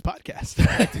 Like this podcast.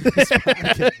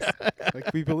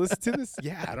 Like people listen to this?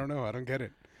 Yeah, I don't know. I don't get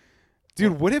it.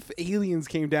 Dude, what if aliens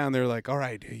came down? They're like, all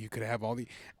right, you could have all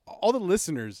the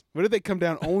listeners. What if they come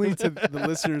down only to the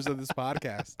listeners of this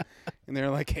podcast? And they're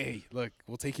like, hey, look,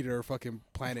 we'll take you to our fucking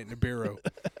planet Nibiru.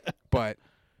 But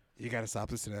you got to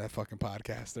stop listening to that fucking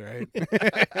podcast, all right?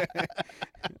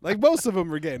 Like most of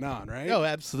them are getting on, right? Oh,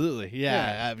 absolutely.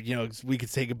 Yeah. You know, we could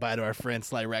say goodbye to our friend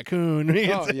Sly Raccoon.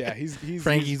 Yeah.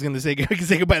 Frankie's going to say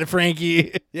goodbye to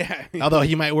Frankie. Yeah. Although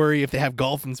he might worry if they have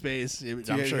golf in space. I'm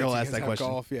sure he'll ask that question.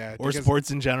 Golf, yeah. Or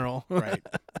sports in general. Right.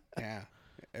 Yeah.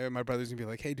 My brother's going to be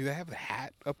like, hey, do they have the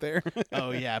hat up there?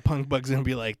 Oh, yeah. Punk Bug's going to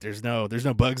be like, there's no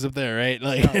bugs up there, right?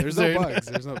 Like, no, there's no bugs.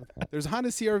 There's Honda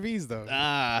CRVs, though.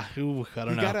 I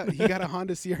don't know. He got a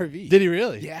Honda CRV. Did he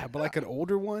really? Yeah, but like an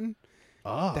older one.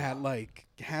 Oh. That like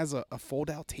has a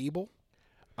fold-out table.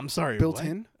 I'm sorry. Built what?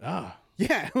 in. Oh.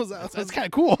 Yeah, it was. That's kind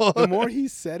of cool. The more he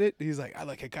said it, he's like, I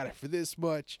got it for this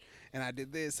much, and I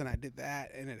did this, and I did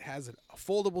that, and it has a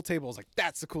foldable table. I was like,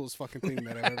 that's the coolest fucking thing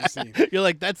that I've ever seen. You're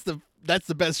like, that's the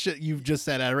best shit you've just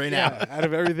said out right now. Out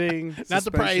of everything, not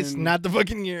the price, not the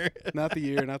fucking year, not the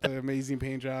year, not the amazing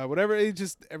paint job, whatever. It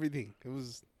just everything. It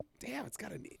was. Damn, it's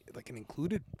got an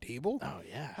included table. Oh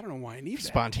yeah, I don't know why I need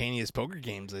spontaneous poker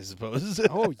games, I suppose.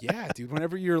 Oh yeah, dude.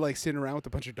 Whenever you're like sitting around with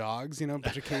a bunch of dogs, a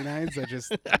bunch of canines that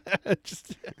just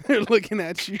they're looking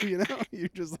at you, you're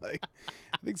just like,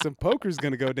 I think some poker's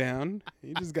gonna go down.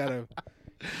 You just gotta,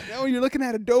 you're looking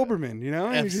at a Doberman,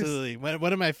 Absolutely.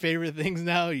 One of my favorite things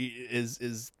now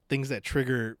is things that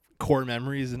trigger core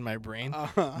memories in my brain.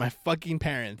 My fucking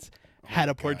parents had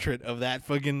a portrait of that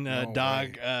fucking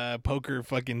dog poker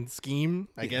fucking scheme,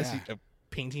 I guess,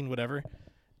 painting, whatever,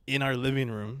 in our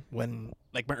living room when,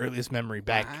 like, my earliest memory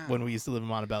back when we used to live in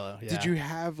Montebello. Yeah. Did you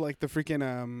have, like, the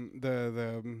freaking,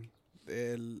 the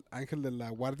El Ángel de la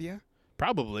Guardia?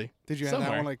 Probably. Did you have that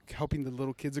one, like, helping the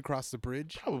little kids across the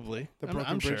bridge? Probably. The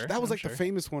broken bridge? Sure. That was, the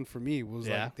famous one for me. Was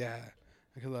like, Ángel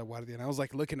de la Guardia. And I was,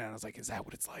 like, looking at it, I was like, is that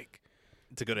what it's like?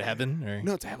 To go to heaven? Or?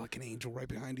 No, to have like an angel right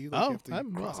behind you. Like you have to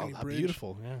cross any bridge.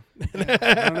 Beautiful, yeah.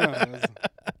 I don't know.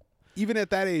 Even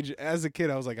at that age, as a kid,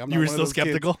 I was like, I'm not You were one still of those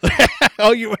skeptical?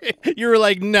 Oh, you were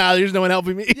like, nah, there's no one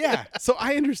helping me. Yeah. So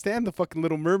I understand the fucking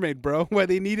Little Mermaid, bro. Why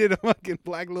they needed a fucking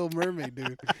black Little Mermaid,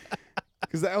 dude.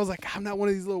 Because I was like, I'm not one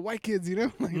of these little white kids,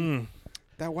 Like,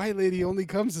 that white lady only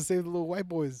comes to save the little white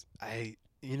boys.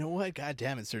 You know what? God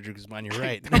damn it, Sergio Guzman, you're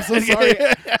right. I'm so sorry.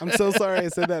 I'm so sorry I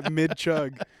said that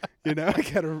mid-chug. I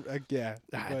gotta,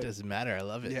 it doesn't matter. I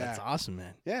love it. Yeah. That's awesome,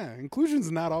 man. Yeah,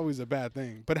 inclusion's not always a bad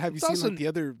thing. But have you seen the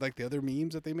other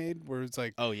memes that they made where it's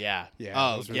like, oh yeah,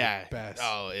 those are the best.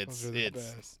 Oh, it's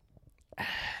best.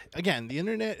 Again, the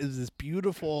internet is this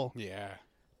beautiful,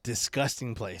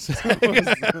 disgusting place.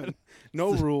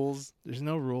 No rules. There's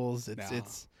no rules.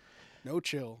 It's no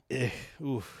chill.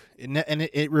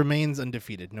 It remains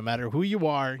undefeated. No matter who you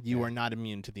are are not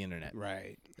immune to the internet.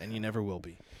 Right. And you never will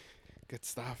be. Good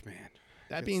stuff, man.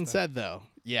 That being said, though,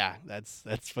 that's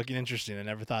fucking interesting. I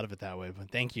never thought of it that way,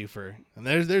 but thank you for. And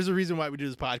there's a reason why we do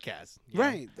this podcast,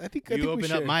 right? I think you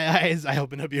open up my eyes, I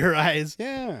open up your eyes,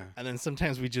 yeah, and then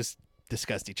sometimes we just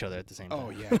disgust each other at the same time.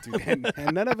 Oh yeah, dude.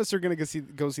 and none of us are gonna go see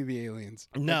the aliens.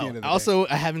 No. Also,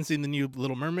 I haven't seen the new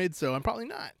Little Mermaid, so I'm probably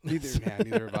not. Neither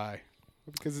have I.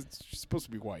 Because it's supposed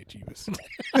to be white, Jeebus.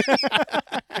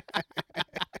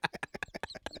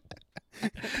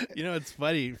 It's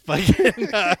funny. Fucking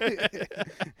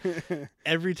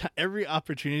every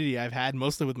opportunity I've had,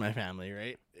 mostly with my family,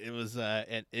 right? It was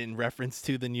in reference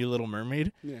to the new Little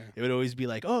Mermaid. Yeah. It would always be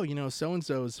like, oh, so and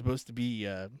so is supposed to be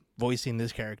voicing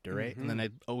this character, right? Mm-hmm. And then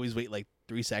I'd always wait like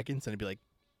 3 seconds, and I'd be like,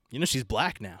 she's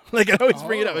black now. Like I'd always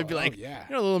bring it up. I'd be like,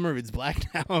 Little Mermaid's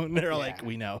black now, and they're like,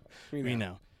 we know.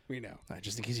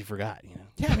 Just in case you forgot,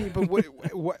 Yeah, I mean, but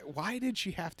why did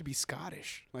she have to be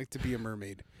Scottish, like, to be a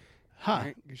mermaid? Huh?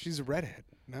 Right? She's a redhead.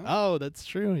 No. Oh, that's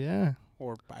true. Yeah.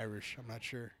 Or Irish. I'm not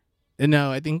sure.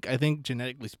 No, I think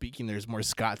genetically speaking, there's more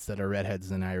Scots that are redheads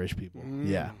than Irish people.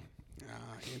 Yeah.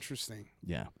 Interesting.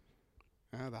 Yeah.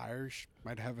 The Irish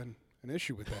might have an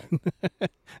issue with that.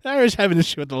 The Irish have an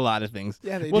issue with a lot of things.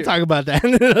 Yeah, we'll talk about that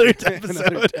in another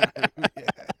episode. Yeah.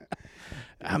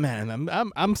 Oh, man,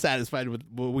 I'm satisfied with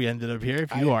what we ended up here.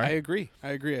 If you are, I agree.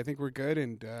 I think we're good,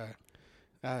 and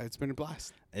it's been a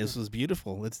blast. This was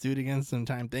beautiful. Let's do it again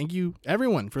sometime. Thank you,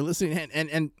 everyone, for listening.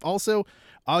 And also,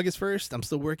 August 1st, I'm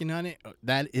still working on it.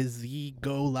 That is the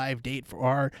go live date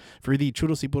for the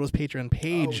Churros Y Puros Patreon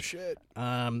page. Oh,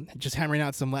 shit. Just hammering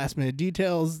out some last minute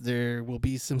details. There will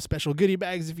be some special goodie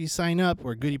bags if you sign up,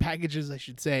 or goodie packages, I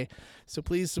should say. So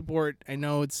please support. I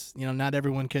know it's, not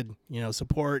everyone could,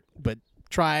 support, but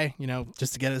try,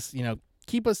 just to get us,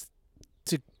 keep us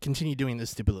to continue doing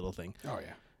this stupid little thing. Oh,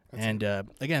 yeah. And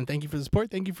again, thank you for the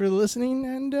support. Thank you for listening,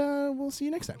 and we'll see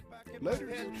you next time. Later.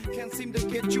 Can't seem to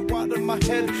get you out of my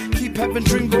head. Keep having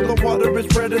dreams where the water is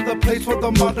red in the place where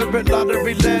the moderate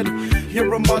lottery led.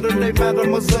 You're a modern day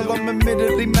mademoiselle. I'm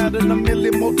admittedly mad in a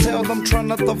million motels. I'm trying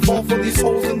not to fall for these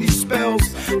holes and these spells.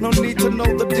 No need to know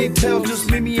the details. Just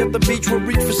meet me at the beach. We'll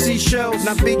reach for seashells.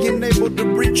 Not being able to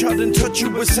reach out and touch you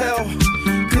was hell.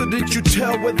 Couldn't you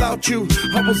tell without you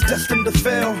I was destined to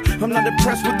fail? I'm not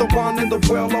impressed with the wine in the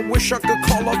well. I wish I could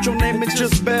call out your name and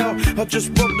just bail. I just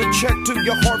wrote a check to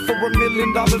your heart for $1 million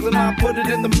and I put it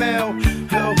in the mail.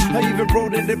 Hell, I even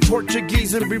wrote it in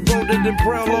Portuguese and rewrote it in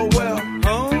Braille. Oh well.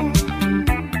 Home is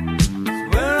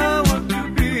where I want to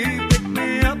be. Pick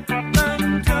me up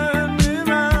and turn me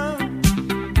round.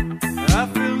 I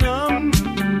feel numb,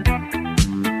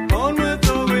 born with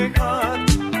a weak heart.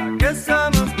 I guess I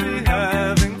must be high.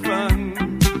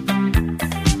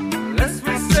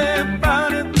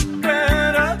 down at the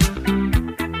better.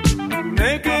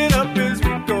 Make it up as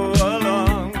we go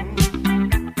along.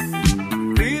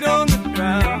 Feet on the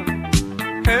ground,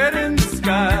 head in the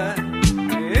sky.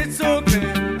 It's okay,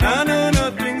 I know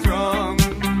nothing's wrong,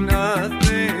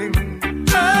 nothing.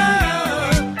 Oh,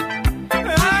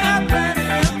 I got plenty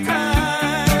of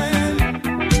time.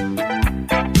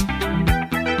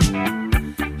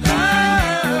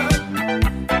 Oh,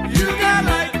 you got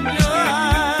light in your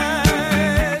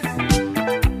eyes,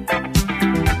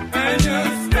 and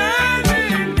you're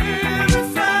standing here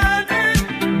beside me.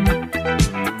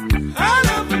 I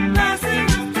love the passing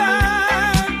of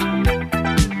time,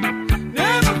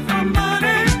 never for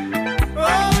money,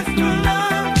 always for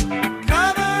love.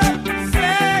 Cover up and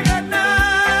say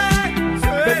goodnight.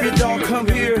 Baby doll, come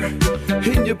here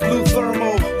in your blue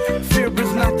thermal. Fear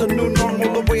is not the new normal.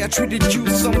 The way I treated you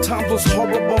sometimes was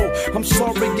horrible. I'm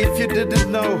sorry if you didn't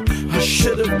know. I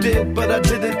should have did, but I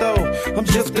didn't though. I'm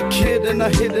just a kid and I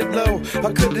hit it low.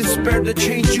 I couldn't spare to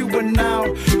change you, and now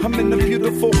I'm in the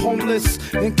beautiful homeless.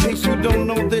 In case you don't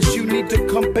know this, you need to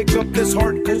come pick up this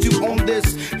heart, cause you own this.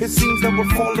 It seems that we're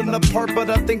falling apart, but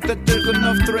I think that there's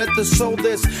enough thread to sew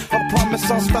this. I promise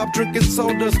I'll stop drinking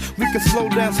sodas. We can slow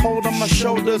dance, hold on my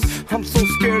shoulders. I'm so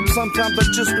scared sometimes I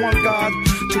just want God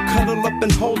to cuddle up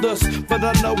and hold us, but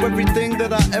I know everything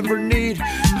that I ever need,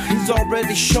 He's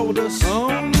already showed us.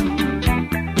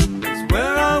 It's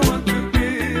where I